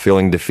was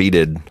feeling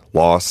defeated,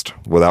 lost,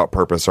 without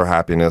purpose or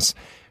happiness.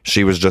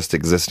 She was just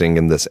existing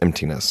in this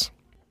emptiness.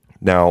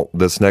 Now,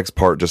 this next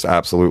part just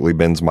absolutely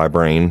bends my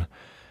brain.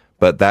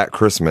 But that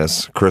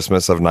Christmas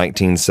of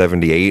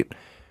 1978,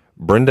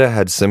 Brenda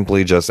had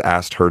simply just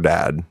asked her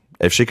dad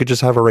if she could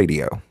just have a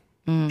radio.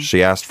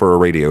 She asked for a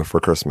radio for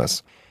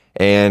Christmas.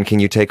 And can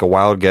you take a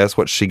wild guess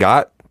what she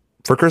got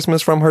for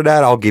Christmas from her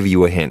dad? I'll give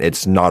you a hint.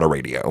 It's not a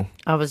radio.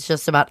 I was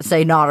just about to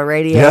say not a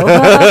radio.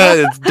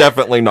 It's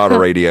definitely not a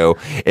radio.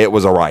 It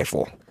was a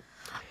rifle.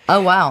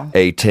 Oh, wow.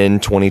 A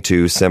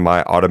 10-22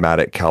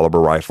 semi-automatic caliber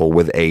rifle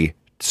with a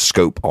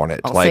scope on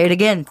it. I'll say it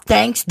again.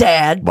 Thanks,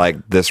 Dad. Like,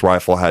 this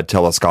rifle had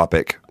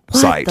telescopic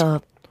sight.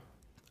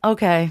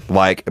 Okay.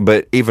 Like,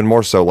 but even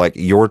more so, like,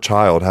 your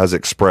child has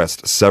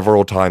expressed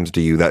several times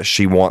to you that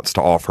she wants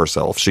to off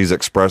herself. She's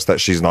expressed that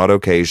she's not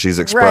okay. She's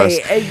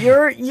expressed... Right,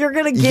 and you're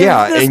going to give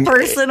this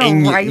person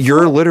a rifle?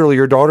 You're literally,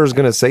 your daughter's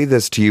going to say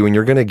this to you, and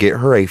you're going to get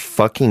her a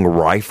fucking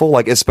rifle?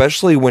 Like,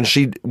 especially when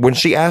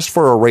she asked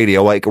for a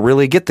radio, like,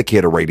 really, get the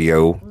kid a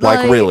radio.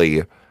 Like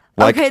really.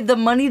 Like, okay, the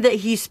money that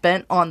he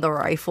spent on the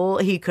rifle,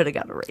 he could have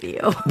got a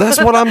radio.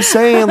 That's what I'm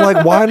saying.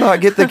 Like, why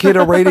not get the kid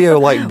a radio?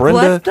 Like,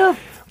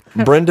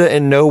 Brenda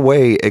in no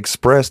way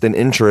expressed an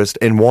interest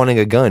in wanting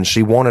a gun.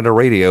 She wanted a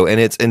radio, and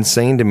it's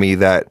insane to me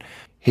that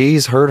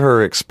he's heard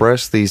her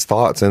express these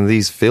thoughts and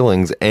these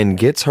feelings and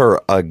gets her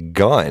a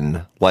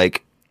gun.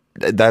 Like,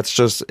 that's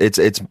just,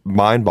 it's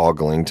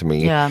mind-boggling to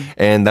me. Yeah.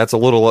 And that's a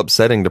little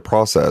upsetting to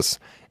process.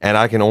 And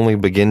I can only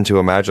begin to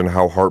imagine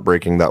how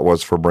heartbreaking that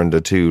was for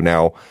Brenda, too.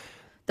 Now,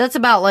 that's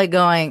about like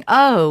going,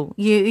 oh,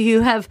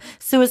 you have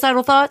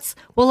suicidal thoughts?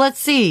 Well, let's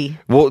see.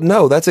 Well,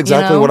 no, that's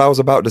exactly what I was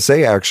about to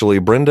say, actually.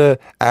 Brenda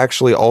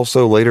actually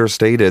also later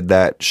stated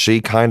that she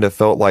kind of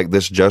felt like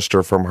this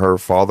gesture from her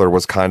father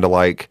was kind of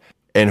like,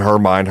 in her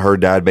mind, her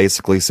dad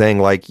basically saying,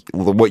 like,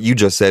 what you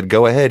just said,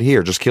 go ahead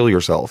here, just kill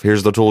yourself.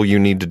 Here's the tool you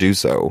need to do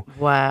so.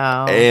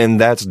 Wow. And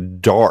that's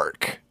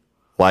dark.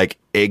 Like,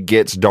 it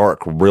gets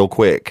dark real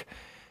quick.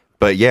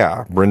 But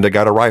yeah, Brenda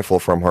got a rifle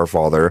from her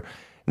father.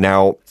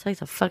 Now, it's like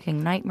the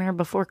fucking Nightmare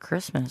Before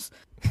Christmas.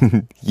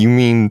 You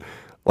mean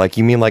like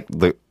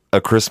a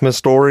Christmas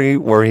Story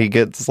where he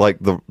gets like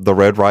the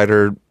Red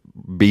Ryder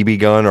BB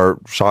gun or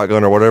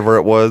shotgun or whatever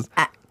it was?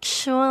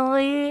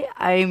 Actually,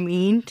 I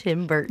mean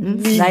Tim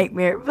Burton's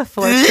Nightmare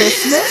Before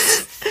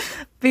Christmas.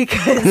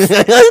 Because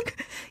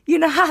you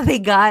know how they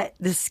got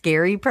the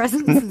scary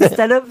presents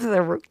instead of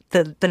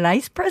the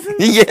nice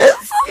presents?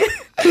 Yes.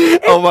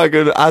 Oh my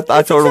goodness!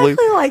 I totally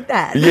exactly like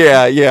that.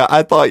 Yeah.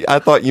 I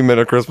thought you meant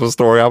A Christmas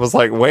Story. I was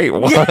like, wait,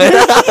 what?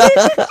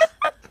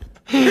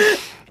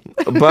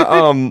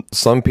 But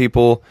some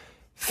people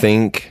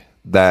think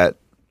that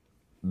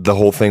the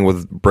whole thing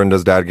with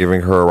Brenda's dad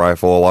giving her a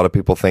rifle, a lot of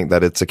people think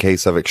that it's a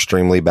case of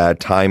extremely bad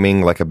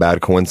timing, like a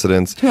bad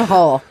coincidence.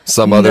 Oh,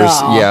 some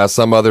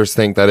others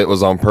think that it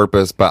was on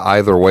purpose. But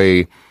either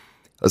way,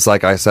 it's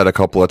like I said a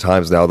couple of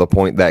times now, the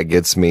point that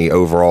gets me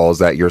overall is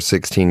that your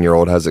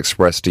 16-year-old has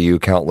expressed to you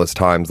countless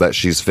times that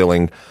she's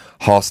feeling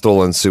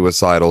hostile and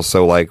suicidal.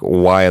 So, like,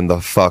 why in the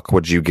fuck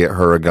would you get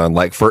her a gun?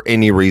 Like, for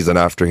any reason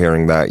after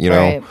hearing that, you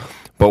know? Right.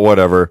 But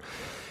whatever.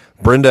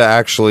 Brenda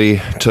actually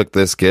took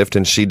this gift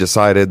and she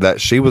decided that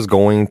she was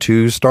going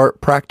to start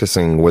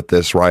practicing with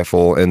this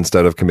rifle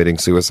instead of committing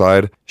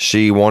suicide.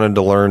 She wanted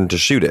to learn to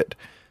shoot it.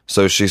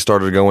 So she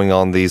started going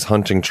on these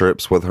hunting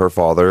trips with her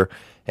father,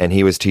 and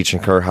he was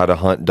teaching her how to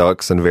hunt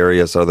ducks and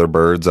various other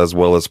birds, as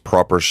well as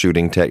proper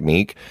shooting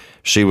technique.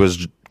 She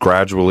was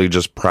gradually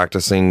just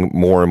practicing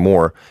more and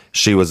more.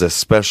 She was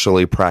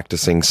especially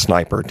practicing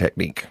sniper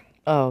technique.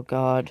 Oh,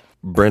 God.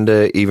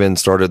 Brenda even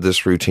started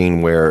this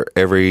routine where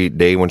every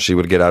day when she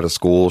would get out of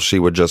school, she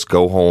would just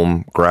go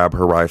home, grab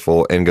her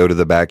rifle, and go to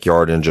the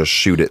backyard and just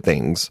shoot at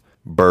things.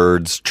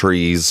 Birds,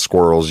 trees,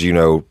 squirrels, you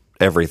know,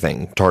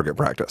 everything. Target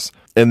practice.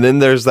 And then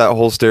there's that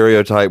whole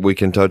stereotype we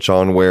can touch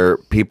on where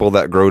people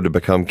that grow to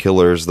become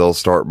killers, they'll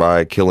start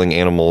by killing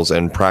animals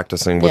and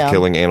practicing with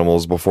killing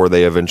animals before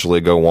they eventually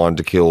go on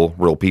to kill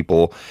real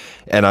people.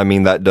 And I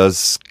mean, that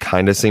does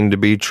kind of seem to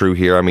be true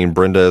here. I mean,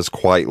 Brenda is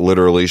quite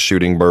literally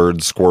shooting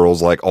birds,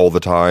 squirrels, like all the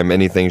time,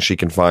 anything she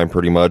can find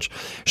pretty much.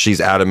 She's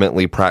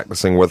adamantly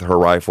practicing with her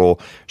rifle.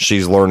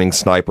 She's learning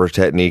sniper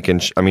technique.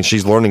 And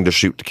she's learning to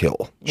shoot to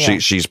kill. Yeah.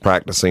 She's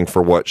practicing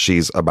for what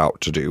she's about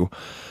to do.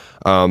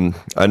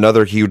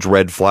 Another huge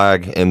red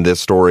flag in this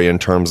story in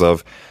terms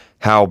of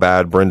how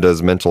bad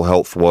Brenda's mental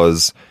health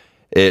was,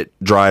 it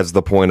drives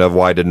the point of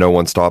why did no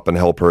one stop and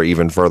help her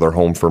even further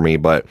home for me.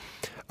 But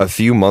a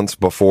few months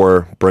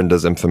before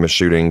Brenda's infamous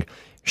shooting,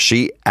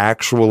 she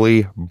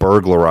actually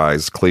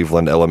burglarized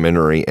Cleveland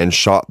Elementary and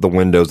shot the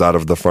windows out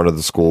of the front of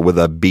the school with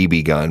a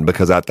BB gun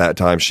because at that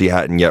time she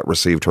hadn't yet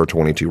received her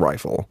 .22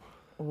 rifle.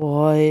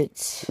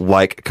 What?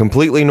 Like,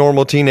 completely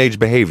normal teenage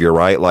behavior,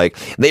 right? Like,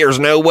 there's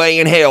no way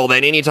in hell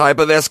that any type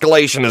of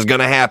escalation is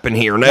gonna happen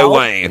here. No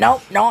way.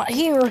 Nope, not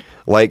here.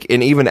 Like,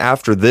 and even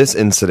after this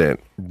incident,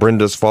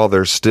 Brenda's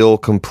father still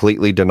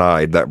completely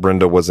denied that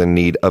Brenda was in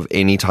need of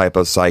any type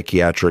of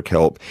psychiatric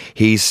help.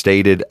 He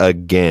stated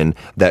again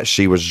that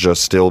she was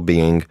just still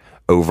being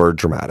over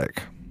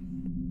dramatic.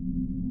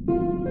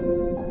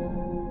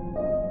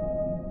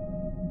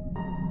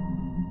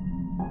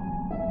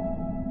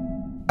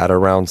 At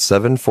around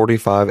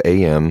 7:45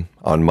 a.m.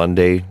 on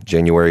Monday,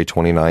 January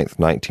 29th,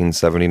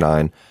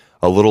 1979,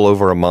 a little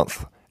over a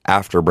month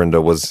after Brenda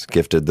was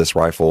gifted this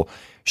rifle,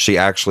 she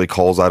actually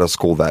calls out of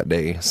school that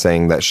day,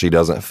 saying that she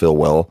doesn't feel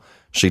well.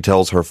 She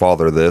tells her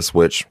father this,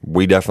 which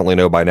we definitely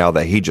know by now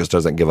that he just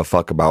doesn't give a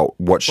fuck about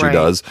what she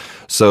does.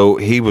 So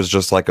he was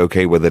just like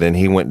okay with it, and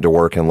he went to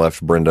work and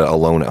left Brenda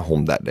alone at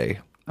home that day.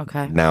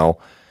 Okay. Now,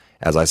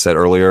 as I said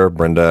earlier,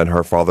 Brenda and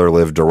her father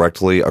lived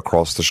directly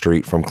across the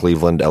street from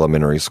Cleveland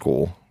Elementary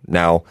School.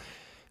 Now,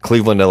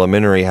 Cleveland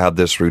Elementary had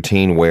this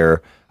routine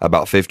where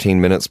about 15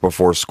 minutes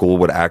before school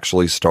would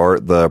actually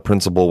start, the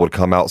principal would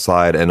come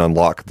outside and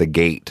unlock the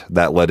gate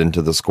that led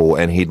into the school,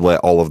 and he'd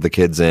let all of the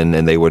kids in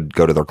and they would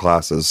go to their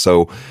classes.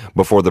 So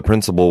before the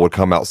principal would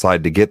come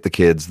outside to get the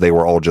kids, they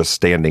were all just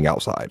standing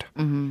outside.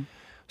 Mm-hmm.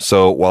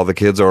 So while the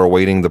kids are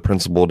awaiting the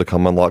principal to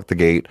come unlock the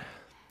gate,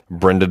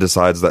 Brenda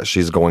decides that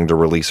she's going to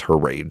release her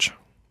rage.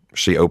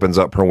 She opens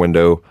up her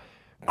window,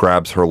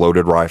 grabs her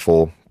loaded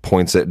rifle,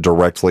 points it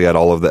directly at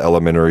all of the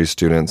elementary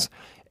students,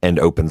 and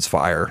opens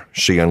fire.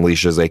 She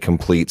unleashes a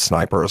complete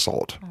sniper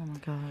assault. Oh my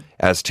God.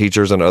 As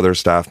teachers and other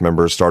staff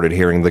members started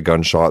hearing the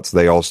gunshots,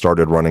 they all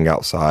started running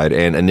outside,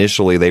 and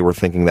initially they were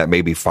thinking that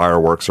maybe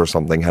fireworks or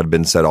something had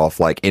been set off,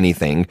 like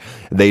anything.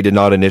 They did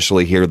not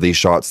initially hear these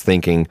shots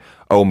thinking,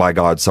 oh my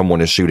God, someone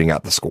is shooting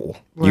at the school.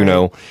 Right. You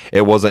know,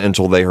 it wasn't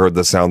until they heard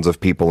the sounds of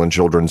people and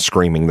children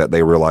screaming that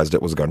they realized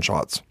it was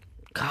gunshots.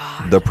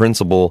 God. The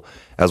principal,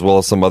 as well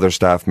as some other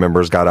staff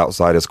members, got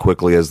outside as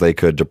quickly as they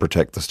could to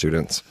protect the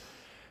students.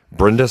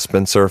 Brenda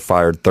Spencer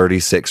fired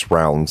 36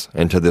 rounds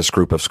into this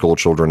group of school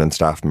children and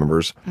staff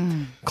members.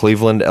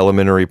 Cleveland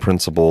Elementary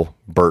Principal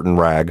Burton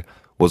Ragg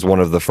was one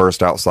of the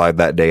first outside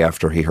that day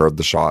after he heard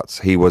the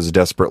shots. He was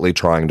desperately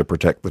trying to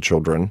protect the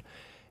children.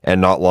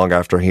 And not long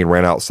after he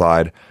ran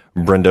outside,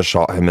 Brenda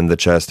shot him in the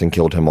chest and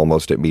killed him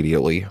almost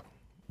immediately.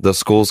 The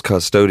school's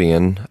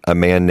custodian, a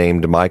man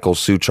named Michael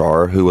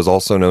Suchar, who was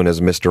also known as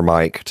Mr.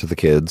 Mike to the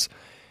kids,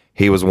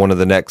 he was one of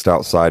the next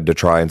outside to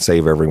try and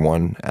save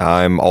everyone.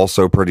 I'm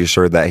also pretty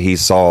sure that he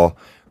saw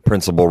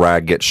Principal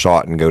Ragg get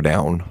shot and go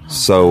down.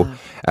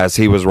 As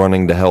he was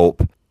running to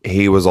help,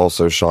 he was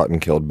also shot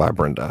and killed by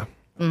Brenda.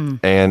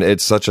 And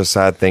it's such a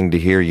sad thing to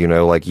hear, you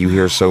know, like you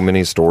hear so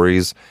many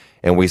stories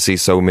and we see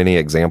so many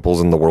examples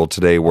in the world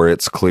today where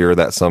it's clear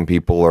that some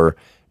people are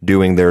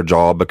doing their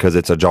job because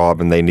it's a job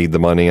and they need the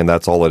money and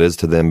that's all it is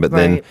to them. But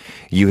then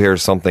you hear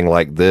something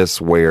like this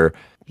where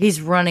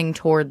he's running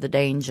toward the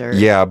danger.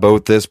 Yeah,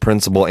 both this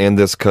principal and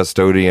this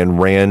custodian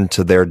ran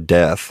to their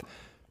death,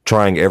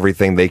 trying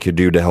everything they could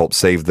do to help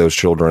save those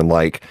children.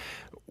 Like,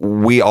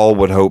 we all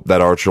would hope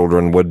that our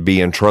children would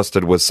be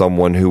entrusted with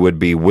someone who would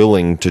be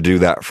willing to do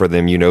that for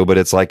them, you know, but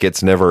it's like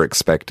it's never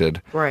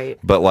expected. Right.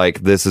 But,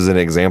 like, this is an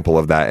example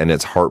of that, and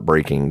it's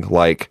heartbreaking.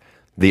 Like,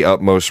 the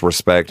utmost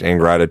respect and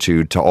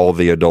gratitude to all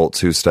the adults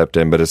who stepped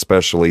in, but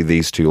especially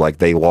these two. Like,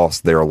 they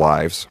lost their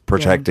lives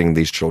protecting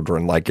these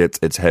children. Like,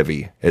 it's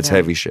heavy. It's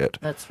heavy shit.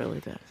 That's really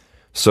bad.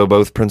 So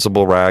both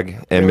Principal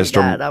Rag and Really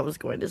Mr. bad, I was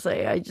going to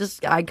say.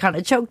 I kind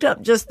of choked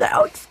up just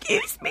now.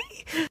 Excuse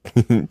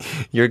me.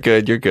 You're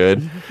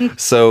good.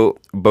 So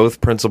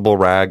both Principal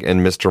Rag and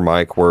Mr.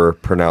 Mike were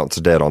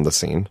pronounced dead on the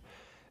scene.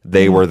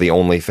 They were the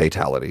only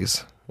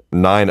fatalities.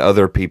 9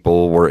 other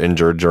people were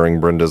injured during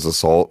Brenda's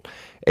assault,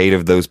 8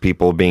 of those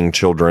people being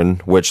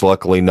children, which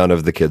luckily none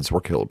of the kids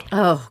were killed.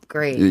 Oh,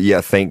 great.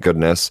 Yeah, thank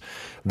goodness.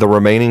 The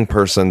remaining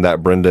person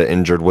that Brenda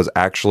injured was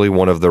actually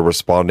one of the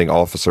responding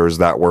officers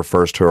that were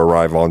first to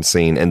arrive on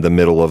scene in the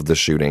middle of the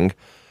shooting.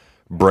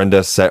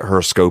 Brenda set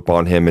her scope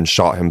on him and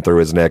shot him through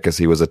his neck as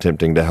he was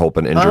attempting to help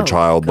an injured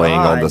child laying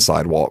on the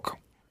sidewalk.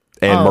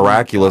 And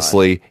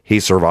miraculously, he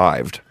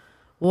survived.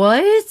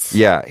 What?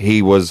 Yeah,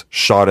 he was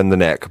shot in the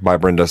neck by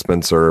Brenda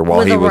Spencer while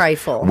With he a was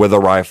rifle. with a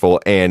rifle,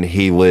 and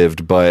he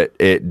lived, but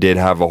it did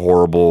have a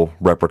horrible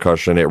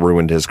repercussion. It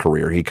ruined his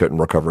career. He couldn't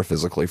recover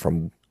physically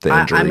from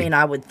the injury. I mean,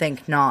 I would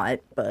think not,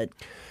 but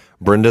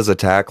Brenda's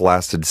attack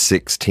lasted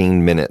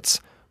 16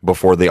 minutes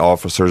before the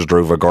officers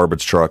drove a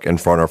garbage truck in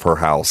front of her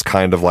house,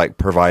 kind of like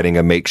providing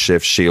a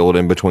makeshift shield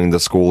in between the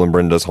school and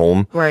Brenda's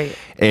home. Right.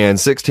 And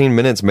 16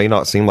 minutes may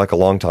not seem like a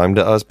long time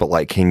to us, but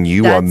like, can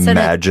you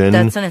imagine?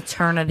 That's an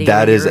eternity.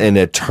 That is an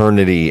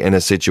eternity in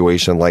a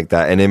situation like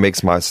that. And it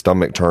makes my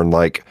stomach turn.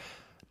 Like,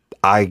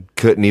 I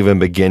couldn't even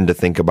begin to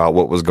think about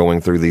what was going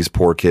through these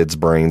poor kids'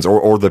 brains,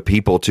 or the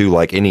people too,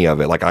 like any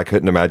of it. Like, I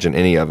couldn't imagine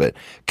any of it.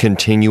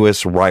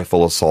 Continuous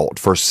rifle assault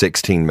for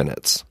 16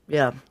 minutes.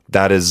 Yeah.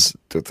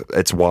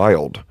 It's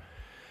wild.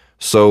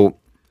 So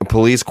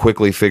police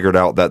quickly figured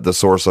out that the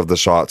source of the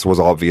shots was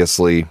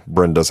obviously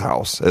Brenda's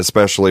house,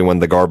 especially when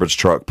the garbage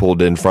truck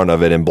pulled in front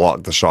of it and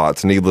blocked the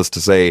shots. Needless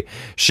to say,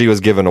 she was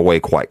given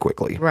away quite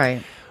quickly.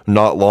 Right.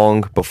 Not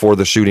long before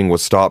the shooting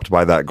was stopped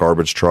by that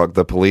garbage truck,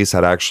 the police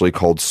had actually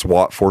called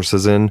SWAT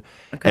forces in,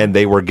 and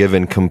they were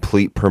given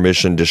complete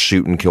permission to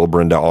shoot and kill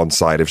Brenda on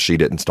sight if she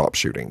didn't stop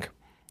shooting.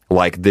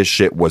 Like, this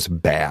shit was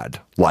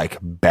bad. Like,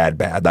 bad.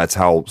 That's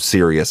how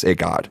serious it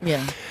got.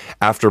 Yeah.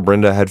 After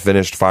Brenda had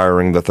finished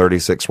firing the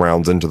 36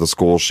 rounds into the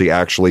school, she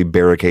actually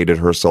barricaded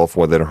herself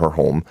within her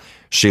home.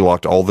 She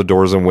locked all the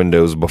doors and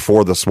windows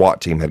before the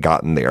SWAT team had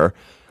gotten there.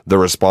 The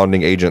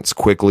responding agents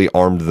quickly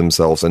armed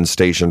themselves and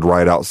stationed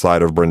right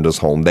outside of Brenda's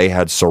home. They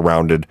had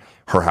surrounded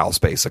her house,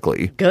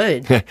 basically.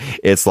 Good.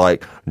 It's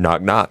like,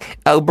 knock, knock.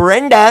 Oh,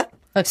 Brenda.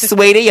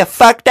 Sweetie, you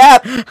fucked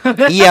up.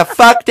 You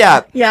fucked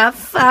up. Yeah,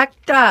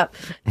 fucked up.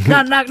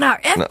 Knock, knock,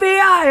 knock.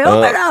 FBI,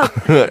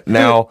 open up.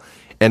 Now,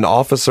 an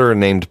officer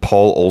named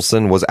Paul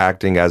Olson was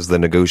acting as the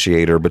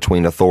negotiator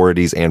between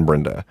authorities and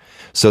Brenda.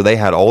 So they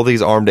had all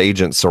these armed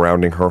agents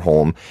surrounding her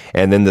home,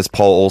 and then this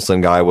Paul Olson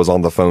guy was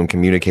on the phone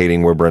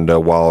communicating with Brenda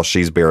while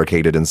she's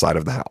barricaded inside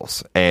of the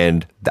house.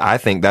 And I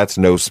think that's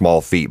no small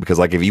feat, because,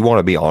 like, if you want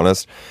to be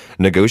honest,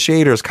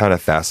 negotiators kind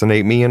of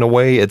fascinate me in a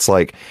way. It's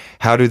like,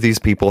 how do these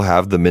people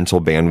have the mental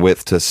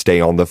bandwidth to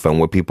stay on the phone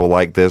with people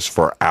like this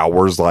for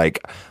hours?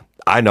 Like,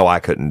 I know I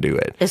couldn't do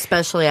it.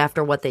 Especially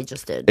after what they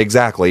just did.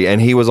 Exactly.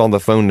 And he was on the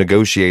phone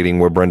negotiating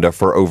with Brenda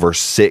for over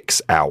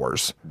 6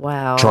 hours.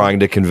 Wow. Trying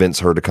to convince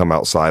her to come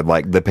outside.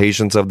 Like, the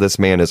patience of this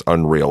man is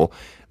unreal.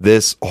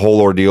 This whole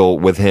ordeal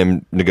with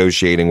him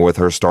negotiating with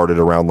her started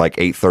around like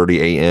 8:30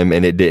 a.m.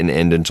 and it didn't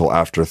end until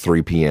after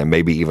 3 p.m.,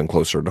 maybe even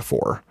closer to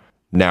 4.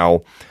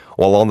 Now,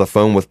 while on the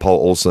phone with Paul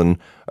Olson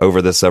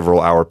over the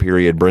several hour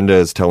period, Brenda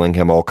is telling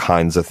him all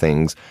kinds of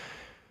things.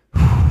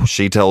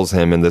 She tells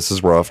him, and this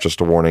is rough, just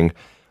a warning,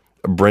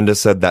 Brenda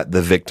said that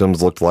the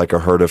victims looked like a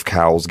herd of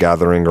cows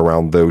gathering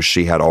around those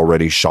she had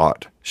already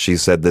shot. She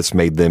said this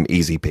made them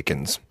easy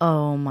pickings.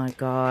 Oh my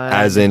God.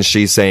 As in,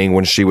 she's saying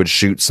when she would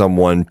shoot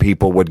someone,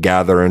 people would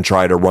gather and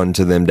try to run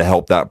to them to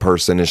help that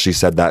person. And she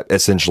said that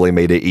essentially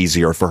made it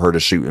easier for her to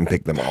shoot and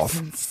pick them off.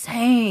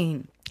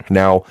 Insane.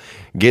 Now,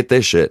 get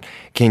this shit.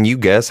 Can you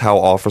guess how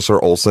Officer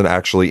Olson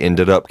actually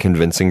ended up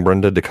convincing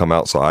Brenda to come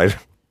outside?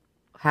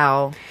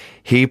 How?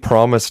 He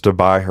promised to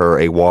buy her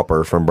a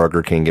Whopper from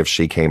Burger King if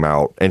she came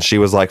out. And she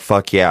was like,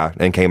 fuck yeah,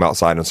 and came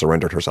outside and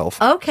surrendered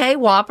herself. Okay,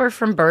 Whopper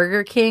from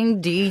Burger King,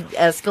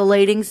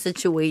 de-escalating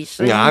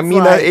situations. Yeah, I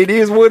mean, like, it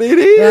is what it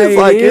is.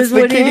 Yeah, like, it it's is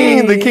the what it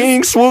king. The is.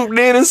 king swooped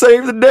in and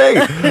saved the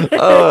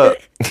day.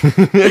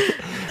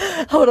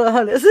 Hold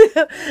on.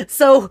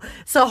 So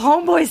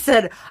homeboy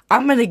said,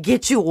 I'm going to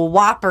get you a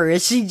Whopper. And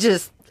she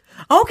just,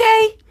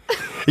 okay.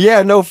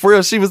 Yeah, no, for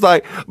real. She was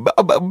like,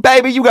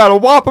 baby, you got a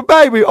Whopper,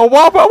 baby. A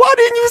Whopper? Why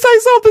didn't you say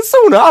something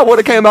sooner? I would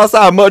have came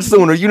outside much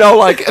sooner. You know,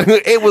 like,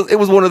 it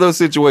was one of those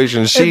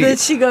situations. And then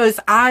she goes,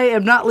 I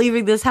am not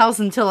leaving this house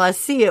until I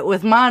see it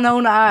with mine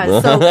own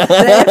eyes. So the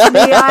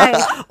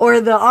FBI or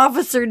the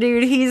officer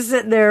dude, he's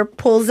sitting there,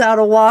 pulls out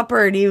a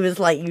Whopper, and he was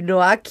like, you know,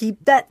 I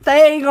keep that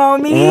thing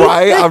on me.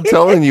 Right, I'm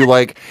telling you,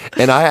 like,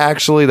 and I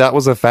actually, that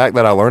was a fact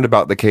that I learned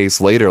about the case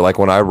later. Like,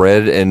 when I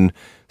read in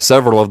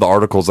several of the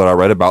articles that I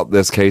read about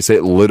this case,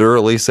 it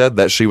literally said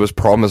that she was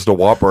promised a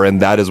Whopper,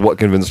 and that is what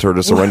convinced her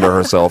to surrender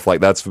herself.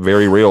 Like, that's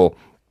very real.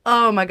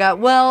 Oh my God.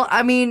 Well,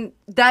 I mean,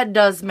 that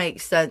does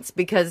make sense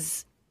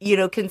because,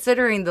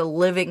 considering the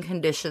living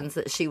conditions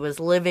that she was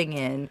living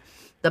in,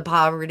 the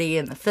poverty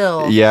and the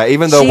filth. Yeah,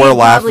 even though she we're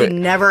probably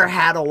laughing, never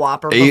had a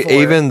Whopper before.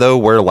 even though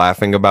we're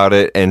laughing about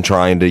it and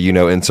trying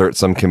to, insert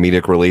some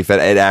comedic relief,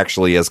 it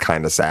actually is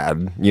kind of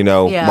sad.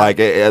 Yeah. Like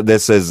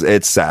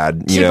it's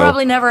sad. She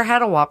probably never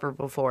had a Whopper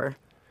before.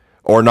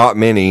 Or not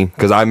many,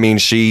 because I mean,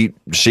 she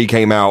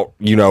came out,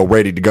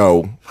 ready to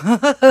go.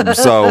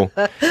 So,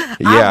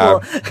 yeah.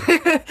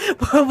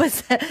 What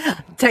was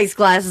that? Takes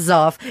glasses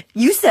off.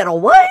 You said a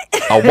what?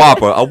 A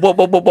Whopper. A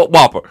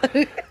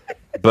Whopper.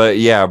 But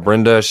yeah,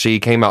 Brenda, she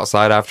came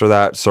outside after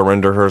that,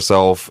 surrendered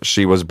herself.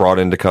 She was brought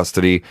into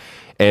custody,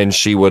 and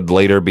she would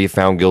later be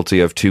found guilty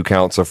of 2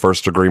 counts of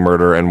first-degree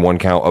murder and 1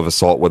 count of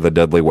assault with a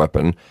deadly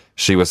weapon.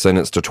 She was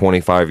sentenced to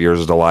 25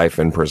 years to life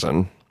in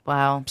prison.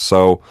 Wow.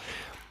 So,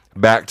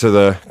 back to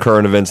the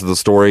current events of the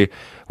story.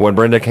 When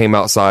Brenda came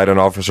outside and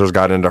officers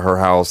got into her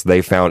house,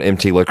 they found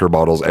empty liquor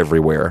bottles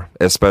everywhere,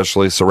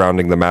 especially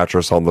surrounding the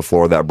mattress on the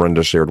floor that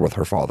Brenda shared with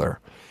her father.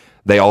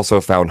 They also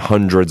found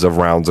hundreds of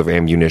rounds of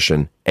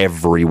ammunition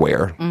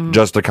everywhere,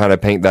 just to kind of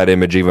paint that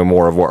image even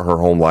more of what her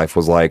home life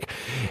was like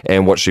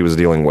and what she was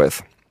dealing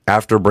with.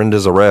 After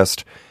Brenda's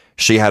arrest,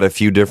 she had a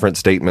few different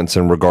statements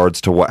in regards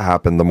to what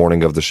happened the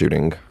morning of the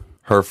shooting.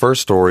 Her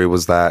first story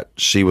was that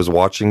she was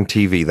watching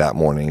TV that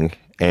morning,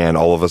 and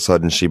all of a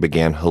sudden she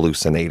began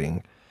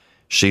hallucinating.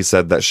 She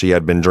said that she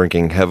had been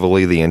drinking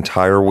heavily the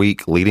entire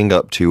week leading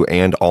up to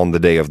and on the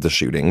day of the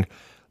shooting.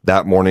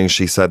 That morning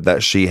she said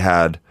that she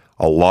had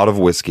a lot of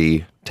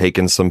whiskey,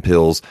 taken some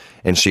pills,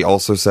 and she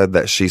also said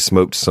that she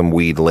smoked some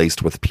weed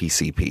laced with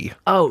PCP.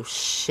 Oh,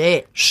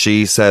 shit.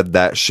 She said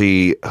that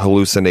she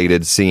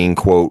hallucinated seeing,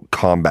 quote,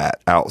 combat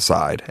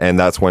outside, and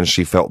that's when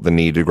she felt the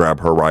need to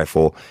grab her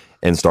rifle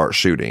and start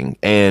shooting.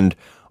 And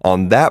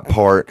on that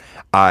part,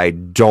 I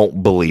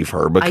don't believe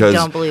her because, I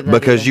don't believe that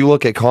because either. you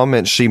look at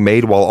comments she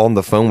made while on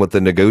the phone with the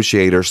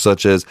negotiator,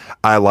 such as,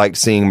 I liked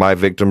seeing my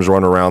victims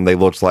run around. They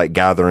looked like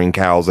gathering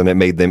cows and it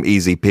made them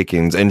easy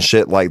pickings and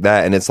shit like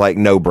that. And it's like,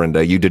 no,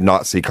 Brenda, you did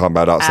not see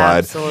combat outside.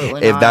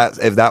 Absolutely if not.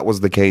 if that was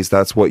the case,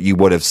 that's what you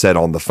would have said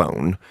on the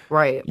phone.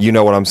 Right. You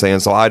know what I'm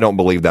saying? So I don't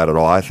believe that at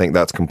all. I think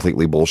that's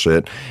completely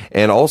bullshit.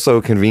 And also,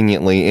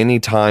 conveniently,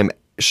 anytime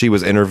she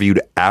was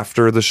interviewed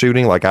after the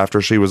shooting, like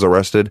after she was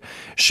arrested,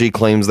 she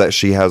claims that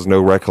she has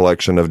no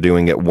recollection of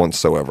doing it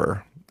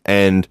whatsoever.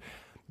 And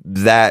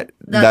that's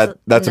a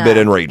bit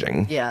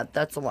enraging. Yeah,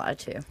 that's a lie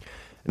too.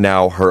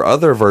 Now, her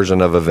other version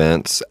of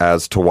events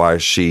as to why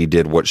she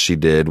did what she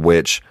did,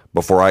 which,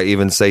 before I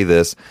even say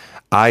this,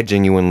 I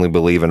genuinely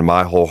believe in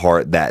my whole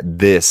heart that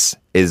this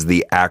is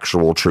the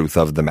actual truth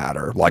of the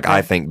matter. Like,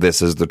 I think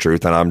this is the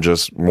truth, and I'm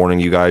just warning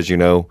you guys,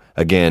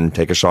 again,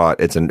 take a shot.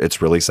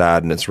 It's really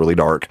sad and it's really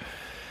dark.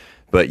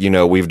 But,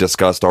 we've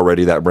discussed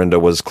already that Brenda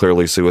was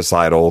clearly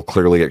suicidal,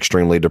 clearly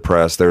extremely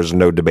depressed. There's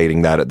no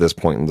debating that at this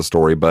point in the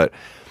story. But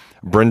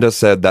Brenda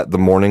said that the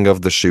morning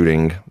of the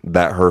shooting,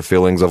 that her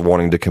feelings of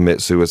wanting to commit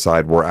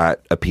suicide were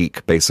at a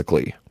peak,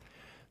 basically.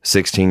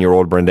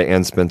 16-year-old Brenda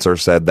Ann Spencer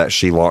said that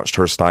she launched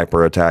her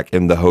sniper attack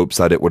in the hopes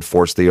that it would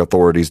force the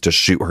authorities to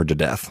shoot her to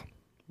death.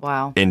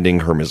 Wow.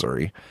 Ending her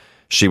misery.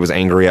 She was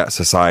angry at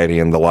society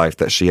and the life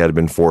that she had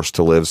been forced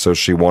to live, so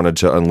she wanted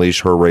to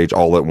unleash her rage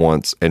all at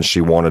once, and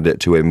she wanted it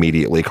to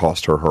immediately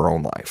cost her her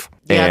own life.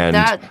 Yeah,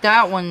 and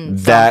that one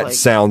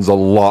sounds a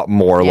lot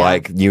more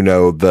like,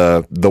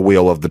 the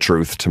wheel of the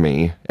truth to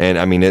me. And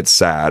I mean, it's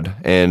sad.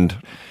 And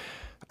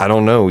I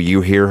don't know,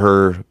 you hear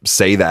her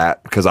say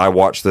that because I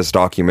watched this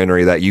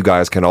documentary that you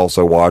guys can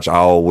also watch.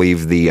 I'll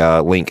leave the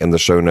link in the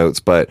show notes,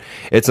 but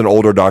it's an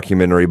older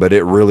documentary, but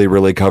it really,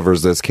 really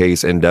covers this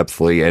case in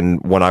depthly.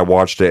 And when I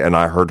watched it and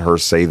I heard her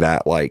say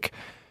that, like,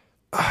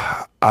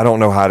 I don't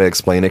know how to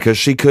explain it because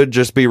she could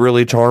just be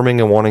really charming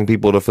and wanting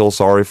people to feel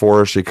sorry for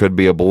her. She could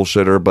be a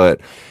bullshitter,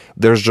 but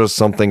there's just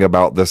something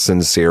about the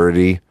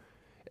sincerity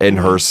in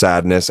her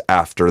sadness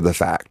after the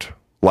fact.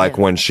 Like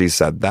when she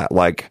said that,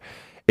 like,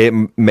 it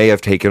may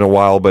have taken a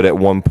while, but at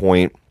one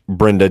point,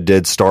 Brenda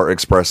did start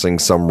expressing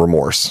some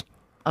remorse.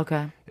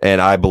 Okay.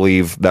 And I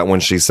believe that when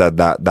she said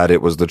that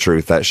it was the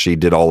truth, that she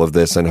did all of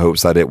this in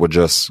hopes that it would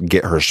just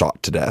get her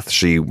shot to death.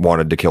 She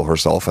wanted to kill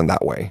herself in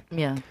that way.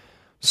 Yeah.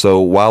 So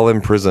while in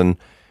prison,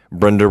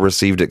 Brenda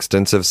received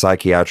extensive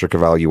psychiatric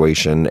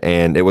evaluation,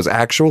 and it was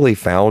actually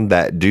found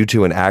that due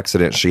to an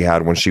accident she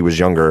had when she was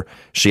younger,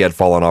 she had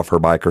fallen off her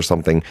bike or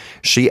something,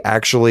 she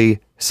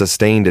actually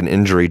sustained an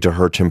injury to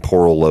her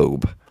temporal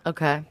lobe.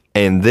 Okay.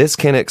 And this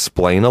can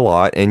explain a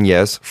lot. And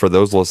yes, for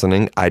those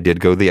listening, I did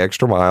go the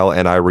extra mile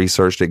and I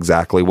researched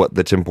exactly what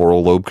the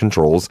temporal lobe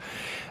controls.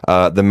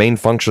 The main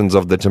functions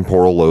of the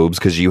temporal lobes,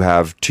 because you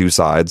have two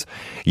sides.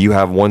 You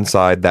have one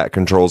side that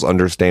controls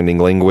understanding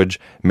language,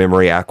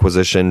 memory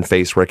acquisition,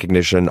 face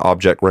recognition,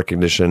 object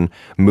recognition,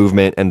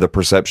 movement, and the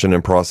perception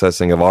and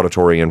processing of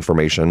auditory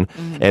information.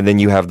 Mm-hmm. And then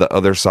you have the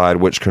other side,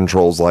 which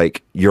controls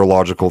like your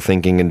logical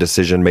thinking and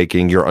decision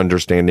making, your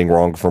understanding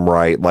wrong from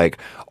right, like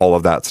all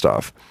of that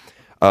stuff.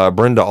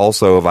 Brenda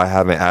also, if I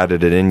haven't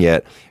added it in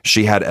yet,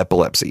 she had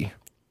epilepsy.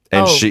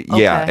 And okay.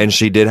 and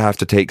she did have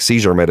to take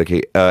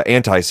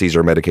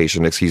anti-seizure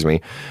medication, excuse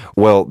me.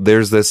 Well,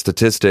 there's this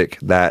statistic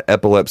that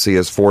epilepsy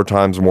is 4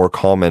 times more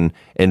common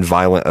in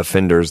violent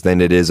offenders than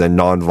it is in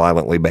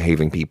non-violently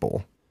behaving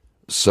people.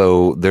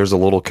 So there's a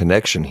little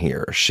connection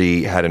here.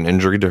 She had an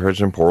injury to her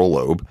temporal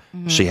lobe.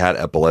 Mm-hmm. She had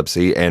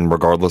epilepsy, and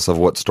regardless of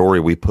what story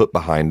we put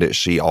behind it,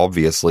 she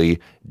obviously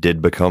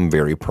did become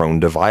very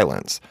prone to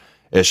violence.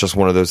 It's just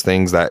one of those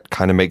things that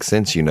kind of makes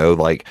sense,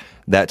 like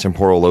that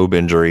temporal lobe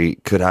injury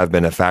could have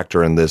been a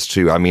factor in this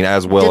too. I mean,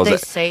 as well Did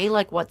as they say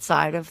like what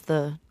side of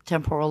the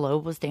temporal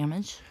lobe was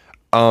damaged?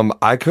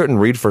 I couldn't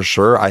read for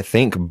sure. I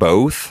think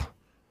both.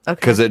 Okay.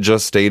 Because it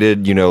just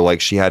stated, like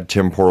she had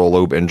temporal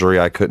lobe injury.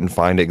 I couldn't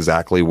find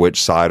exactly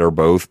which side or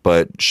both,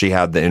 but she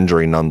had the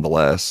injury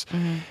nonetheless.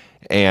 Mm-hmm.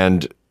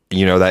 And,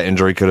 that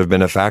injury could have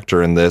been a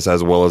factor in this,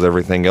 as well as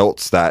everything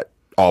else that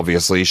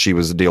obviously she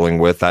was dealing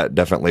with. That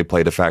definitely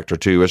played a factor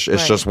too. It's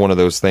just one of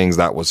those things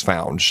that was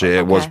found.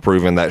 It was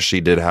proven that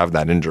she did have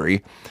that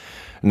injury.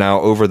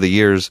 Now, over the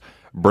years,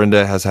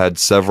 Brenda has had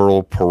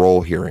several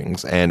parole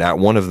hearings, and at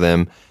one of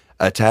them,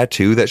 a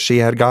tattoo that she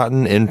had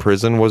gotten in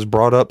prison was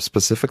brought up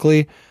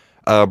specifically.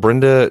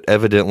 Brenda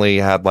evidently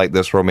had like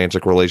this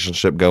romantic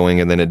relationship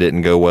going, and then it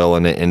didn't go well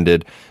and it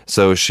ended.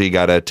 So she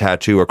got a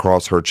tattoo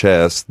across her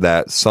chest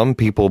that some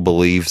people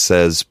believe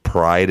says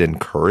pride and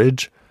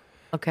courage.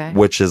 Okay.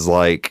 Which is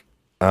like,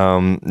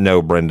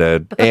 no,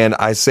 Brenda. And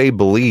I say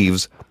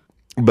believes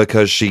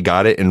because she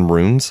got it in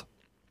runes.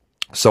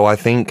 So I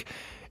think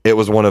it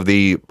was one of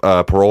the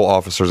parole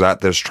officers at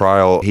this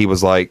trial. He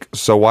was like,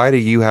 so why do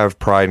you have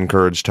pride and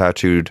courage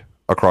tattooed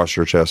across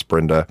your chest,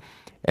 Brenda?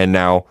 And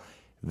now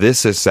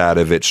this is sad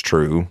if it's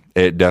true.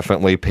 It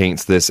definitely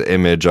paints this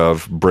image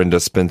of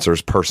Brenda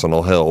Spencer's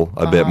personal hell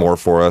a bit more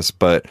for us.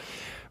 But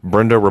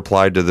Brenda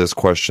replied to this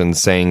question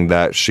saying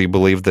that she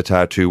believed the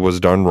tattoo was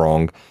done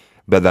wrong,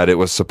 but that it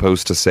was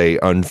supposed to say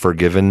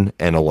unforgiven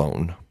and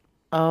alone.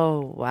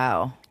 Oh,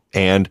 wow.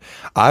 And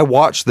I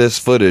watched this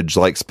footage,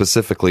 like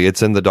specifically,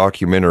 it's in the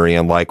documentary,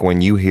 and like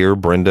when you hear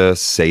Brenda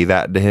say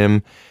that to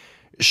him,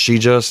 she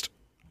just,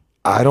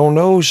 I don't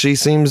know, she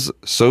seems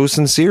so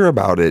sincere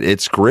about it.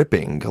 It's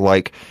gripping.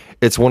 Like,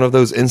 it's one of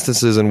those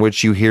instances in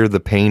which you hear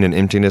the pain and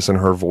emptiness in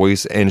her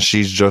voice, and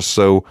she's just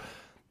so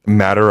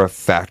matter of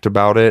fact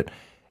about it.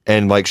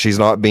 And like, she's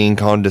not being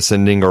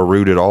condescending or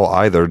rude at all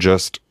either,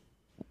 just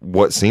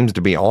what seems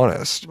to be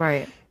honest.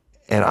 Right.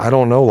 And I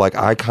don't know, like,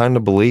 I kind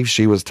of believe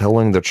she was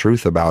telling the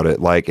truth about it.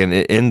 Like, and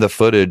in the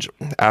footage,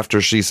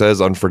 after she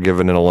says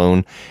unforgiven and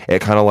alone, it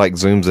kind of like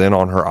zooms in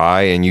on her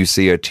eye and you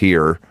see a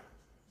tear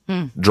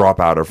drop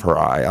out of her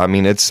eye. I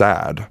mean, it's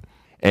sad.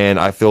 And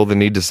I feel the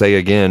need to say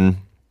again,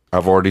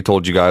 I've already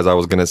told you guys I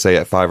was going to say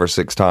it 5 or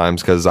 6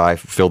 times because I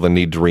feel the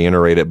need to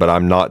reiterate it, but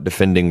I'm not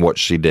defending what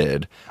she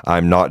did.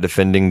 I'm not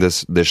defending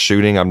this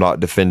shooting. I'm not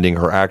defending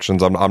her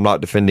actions. I'm not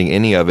defending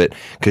any of it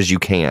because you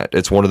can't.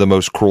 It's one of the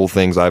most cruel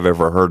things I've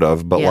ever heard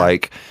of. But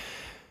like,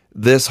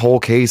 this whole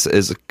case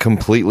is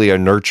completely a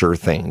nurture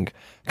thing.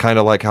 Kind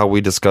of like how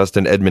we discussed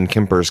in Edmund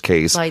Kemper's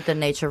case. Like the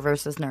nature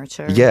versus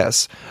nurture.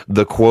 Yes.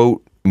 The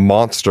quote,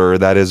 monster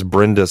that is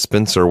Brenda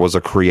Spencer was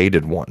a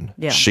created one.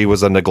 Yeah. She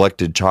was a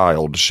neglected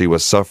child. She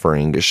was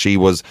suffering. She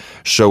was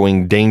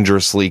showing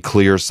dangerously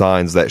clear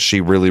signs that she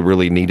really,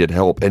 really needed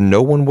help, and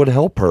no one would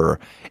help her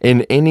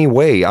in any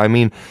way. I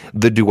mean,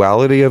 the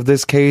duality of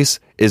this case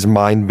is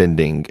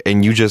mind-bending,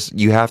 and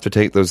you have to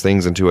take those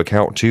things into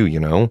account too,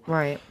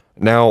 Right.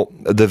 Now,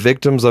 the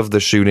victims of the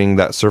shooting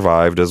that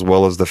survived, as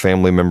well as the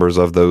family members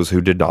of those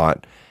who did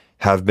not,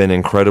 have been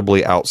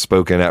incredibly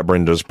outspoken at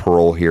Brenda's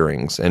parole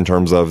hearings in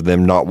terms of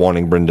them not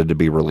wanting Brenda to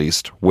be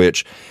released,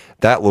 which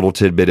that little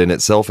tidbit in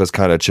itself is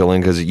kind of chilling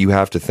because you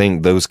have to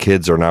think those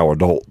kids are now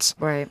adults.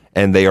 Right.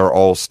 And they are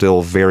all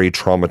still very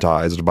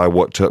traumatized by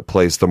what took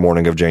place the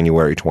morning of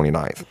January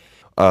 29th.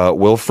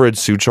 Wilfred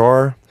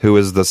Suchar, who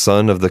is the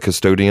son of the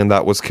custodian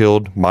that was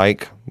killed,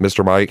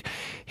 Mr. Mike,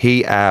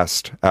 he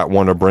asked at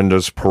one of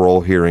Brenda's parole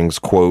hearings,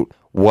 quote,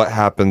 what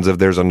happens if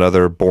there's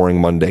another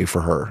boring Monday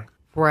for her?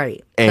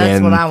 Right. And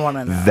that's what I want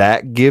to know.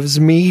 That gives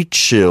me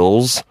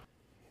chills.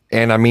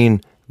 And I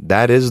mean,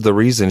 that is the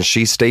reason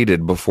she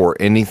stated before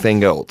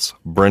anything else.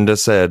 Brenda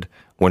said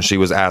when she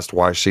was asked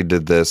why she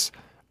did this,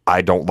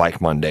 I don't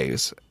like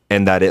Mondays,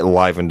 and that it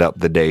livened up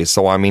the day.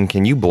 So, I mean,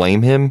 can you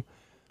blame him?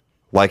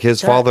 Like,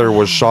 his father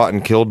was shot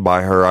and killed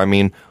by her. I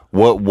mean,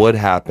 what would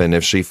happen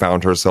if she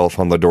found herself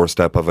on the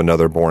doorstep of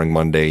another boring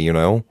Monday,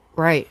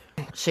 Right.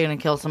 She gonna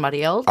kill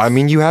somebody else? I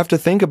mean, you have to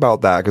think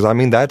about that because, I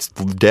mean, that's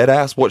dead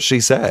ass what she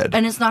said.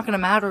 And it's not gonna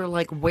matter,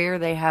 like, where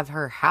they have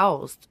her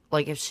housed.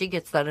 Like, if she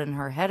gets that in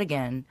her head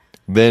again,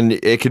 then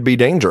it could be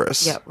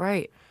dangerous. Yeah,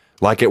 right.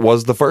 Like it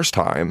was the first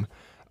time.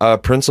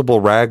 Principal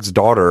Ragg's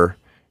daughter,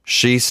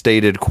 she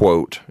stated,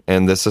 quote,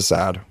 and this is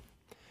sad,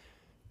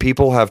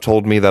 people have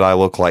told me that I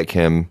look like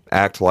him,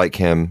 act like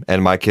him,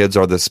 and my kids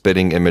are the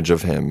spitting image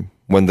of him.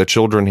 When the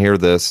children hear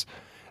this,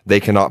 they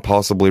cannot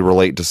possibly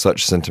relate to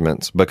such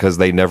sentiments because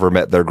they never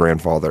met their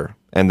grandfather.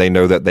 and they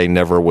know that they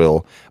never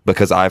will,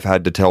 because I've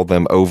had to tell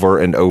them over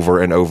and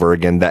over and over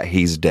again that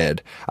he's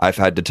dead. I've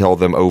had to tell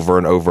them over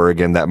and over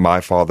again that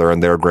my father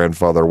and their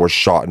grandfather was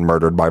shot and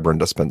murdered by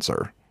Brenda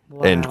Spencer.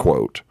 Wow. End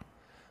quote.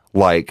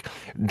 Like,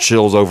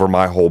 chills over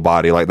my whole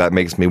body. Like, that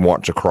makes me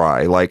want to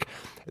cry. Like,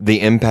 the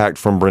impact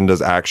from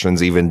Brenda's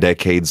actions, even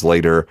decades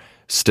later,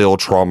 still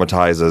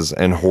traumatizes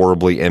and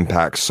horribly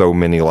impacts so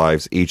many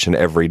lives each and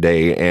every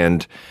day.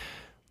 And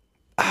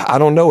I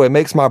don't know, it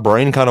makes my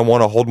brain kind of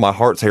want to hold my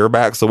heart's hair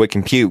back so it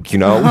can puke, you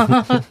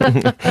know?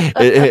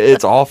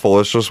 It's awful.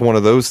 It's just one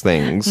of those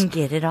things.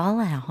 Get it all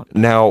out.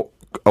 Now,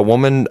 a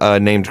woman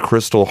named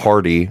Crystal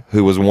Hardy,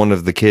 who was one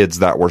of the kids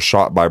that were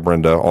shot by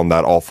Brenda on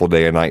that awful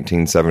day in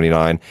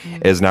 1979,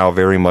 is now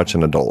very much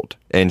an adult.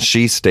 And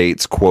she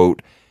states,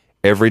 quote,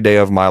 "Every day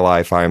of my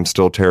life, I am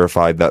still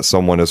terrified that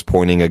someone is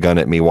pointing a gun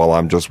at me while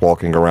I'm just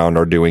walking around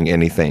or doing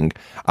anything.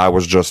 I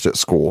was just at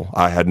school.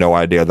 I had no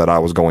idea that I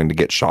was going to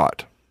get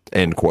shot."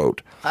 End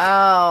quote.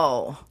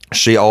 Oh.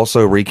 She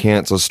also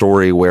recants a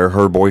story where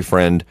her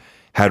boyfriend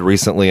had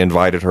recently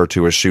invited her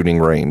to a shooting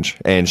range,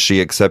 and she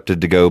accepted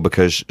to go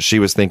because she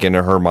was thinking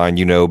in her mind,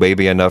 you know,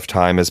 maybe enough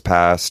time has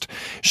passed.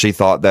 She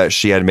thought that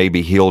she had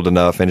maybe healed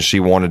enough, and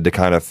she wanted to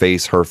kind of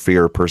face her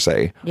fear, per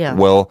se. Yeah.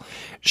 Well,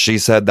 she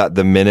said that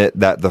the minute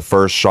that the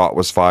first shot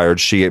was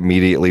fired, she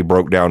immediately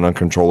broke down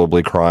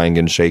uncontrollably, crying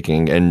and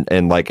shaking,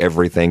 and like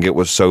everything. It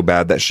was so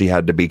bad that she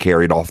had to be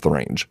carried off the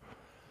range.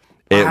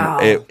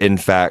 It in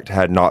fact,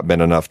 had not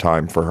been enough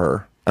time for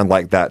her. And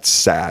like, that's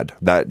sad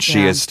that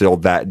she is still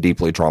that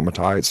deeply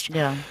traumatized.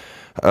 Yeah.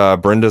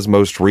 Brenda's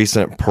most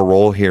recent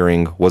parole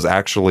hearing was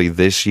actually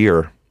this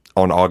year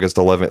on August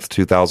 11th,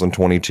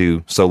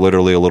 2022. So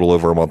literally a little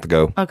over a month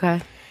ago.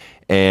 Okay.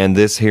 And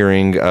this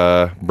hearing,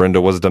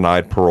 Brenda was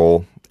denied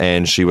parole,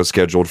 and she was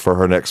scheduled for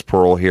her next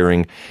parole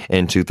hearing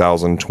in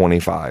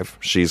 2025.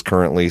 She's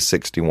currently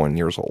 61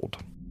 years old.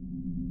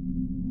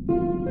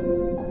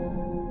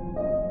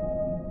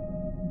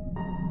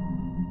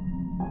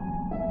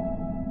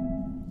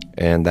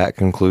 And that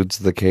concludes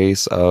the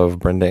case of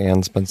Brenda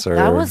Ann Spencer.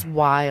 That was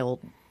wild.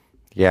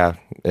 Yeah,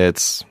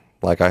 it's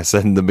like I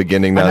said in the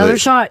beginning. Another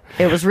shot.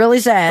 It was really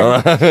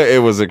sad.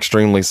 It was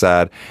extremely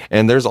sad.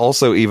 And there's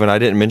also, even, I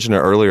didn't mention it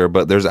earlier,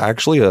 but there's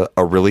actually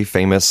a really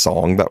famous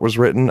song that was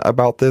written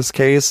about this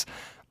case.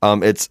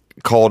 It's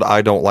called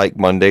 "I Don't Like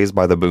Mondays"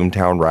 by the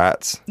Boomtown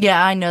Rats.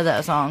 Yeah, I know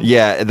that song.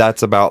 Yeah,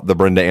 that's about the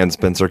Brenda Ann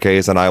Spencer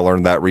case, and I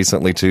learned that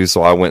recently too,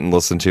 so I went and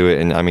listened to it,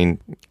 and I mean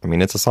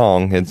it's a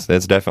song. It's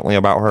definitely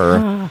about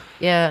her.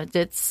 Yeah,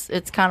 it's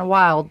kind of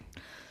wild.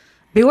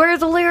 Beware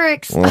the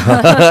lyrics.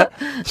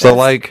 So,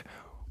 like,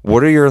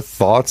 what are your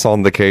thoughts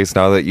on the case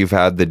now that you've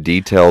had the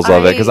details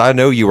of it? Because I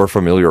know you were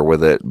familiar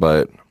with it,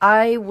 but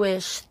I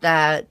wish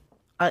that,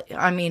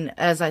 I mean,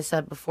 as I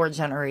said before,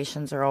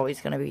 generations are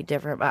always going to be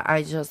different, but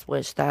I just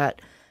wish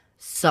that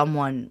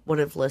someone would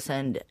have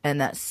listened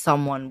and that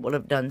someone would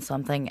have done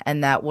something,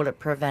 and that would have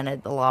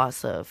prevented the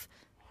loss of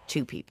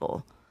two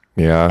people.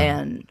 Yeah.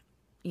 And,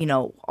 you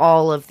know,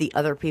 all of the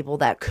other people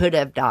that could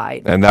have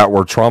died. And that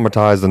were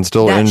traumatized and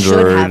still that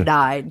injured. Should have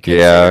died,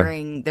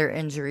 considering their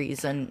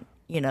injuries. And,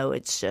 you know,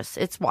 it's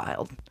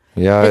wild.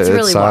 Yeah, it's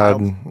really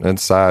sad. wild.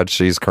 It's sad.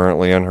 She's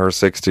currently in her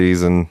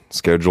 60s and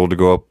scheduled to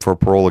go up for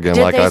parole again,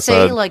 Did like I said.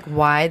 Did they say, like,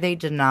 why they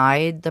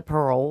denied the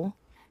parole?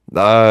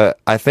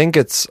 I think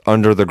it's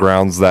under the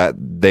grounds that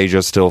they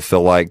just still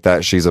feel like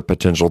that she's a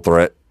potential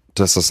threat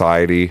to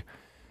society.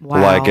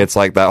 Wow. Like, it's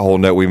like that whole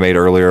note we made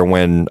earlier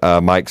when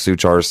Mike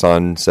Suchar's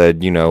son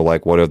said, you know,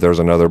 like, what if there's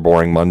another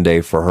boring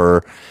Monday for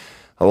her?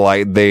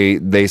 Like,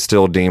 they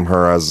still deem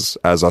her as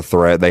a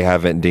threat. They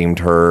haven't deemed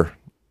her,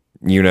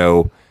 you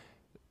know,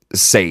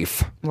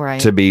 safe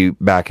to be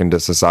back into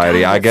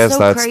society. God, I guess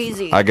that's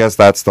crazy. I guess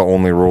that's the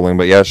only ruling.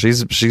 But yeah,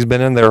 she's been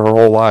in there her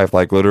whole life,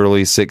 like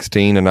literally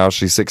 16, and now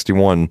she's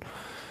 61.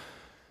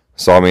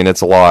 So I mean,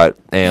 it's a lot.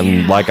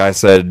 And like I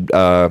said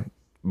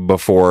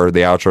before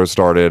the outro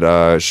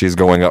started, she's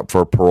going up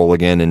for parole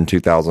again in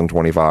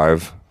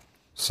 2025.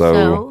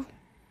 So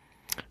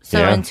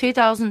in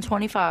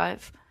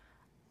 2025,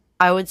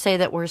 I would say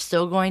that we're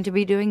still going to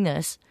be doing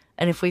this.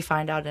 And if we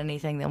find out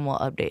anything, then we'll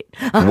update.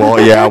 Well,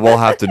 yeah, we'll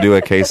have to do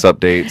a case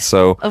update.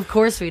 So of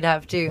course we'd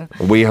have to.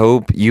 We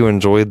hope you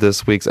enjoyed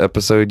this week's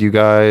episode, you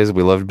guys.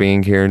 We loved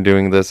being here and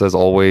doing this as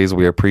always.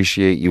 We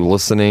appreciate you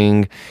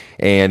listening.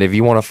 And if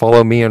you want to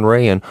follow me and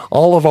Ray and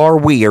all of our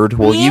weird,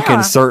 well, you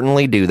can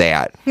certainly do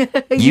that.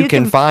 You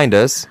can find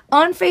us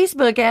on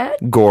Facebook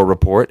at Gore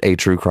Report, a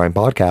true crime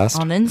podcast.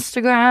 On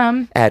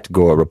Instagram at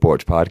Gore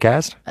Report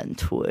Podcast. And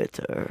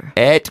Twitter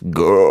at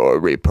Gore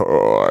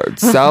Report.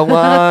 So,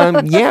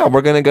 yeah,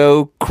 we're going to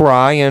go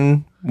cry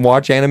and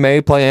watch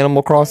anime, play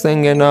Animal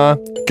Crossing, and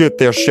get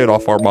this shit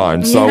off our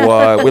minds.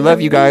 So, we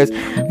love you guys.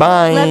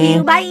 Bye. Love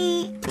you. Bye.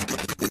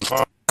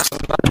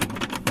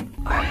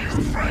 Are you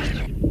afraid?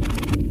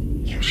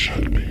 You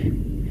should be.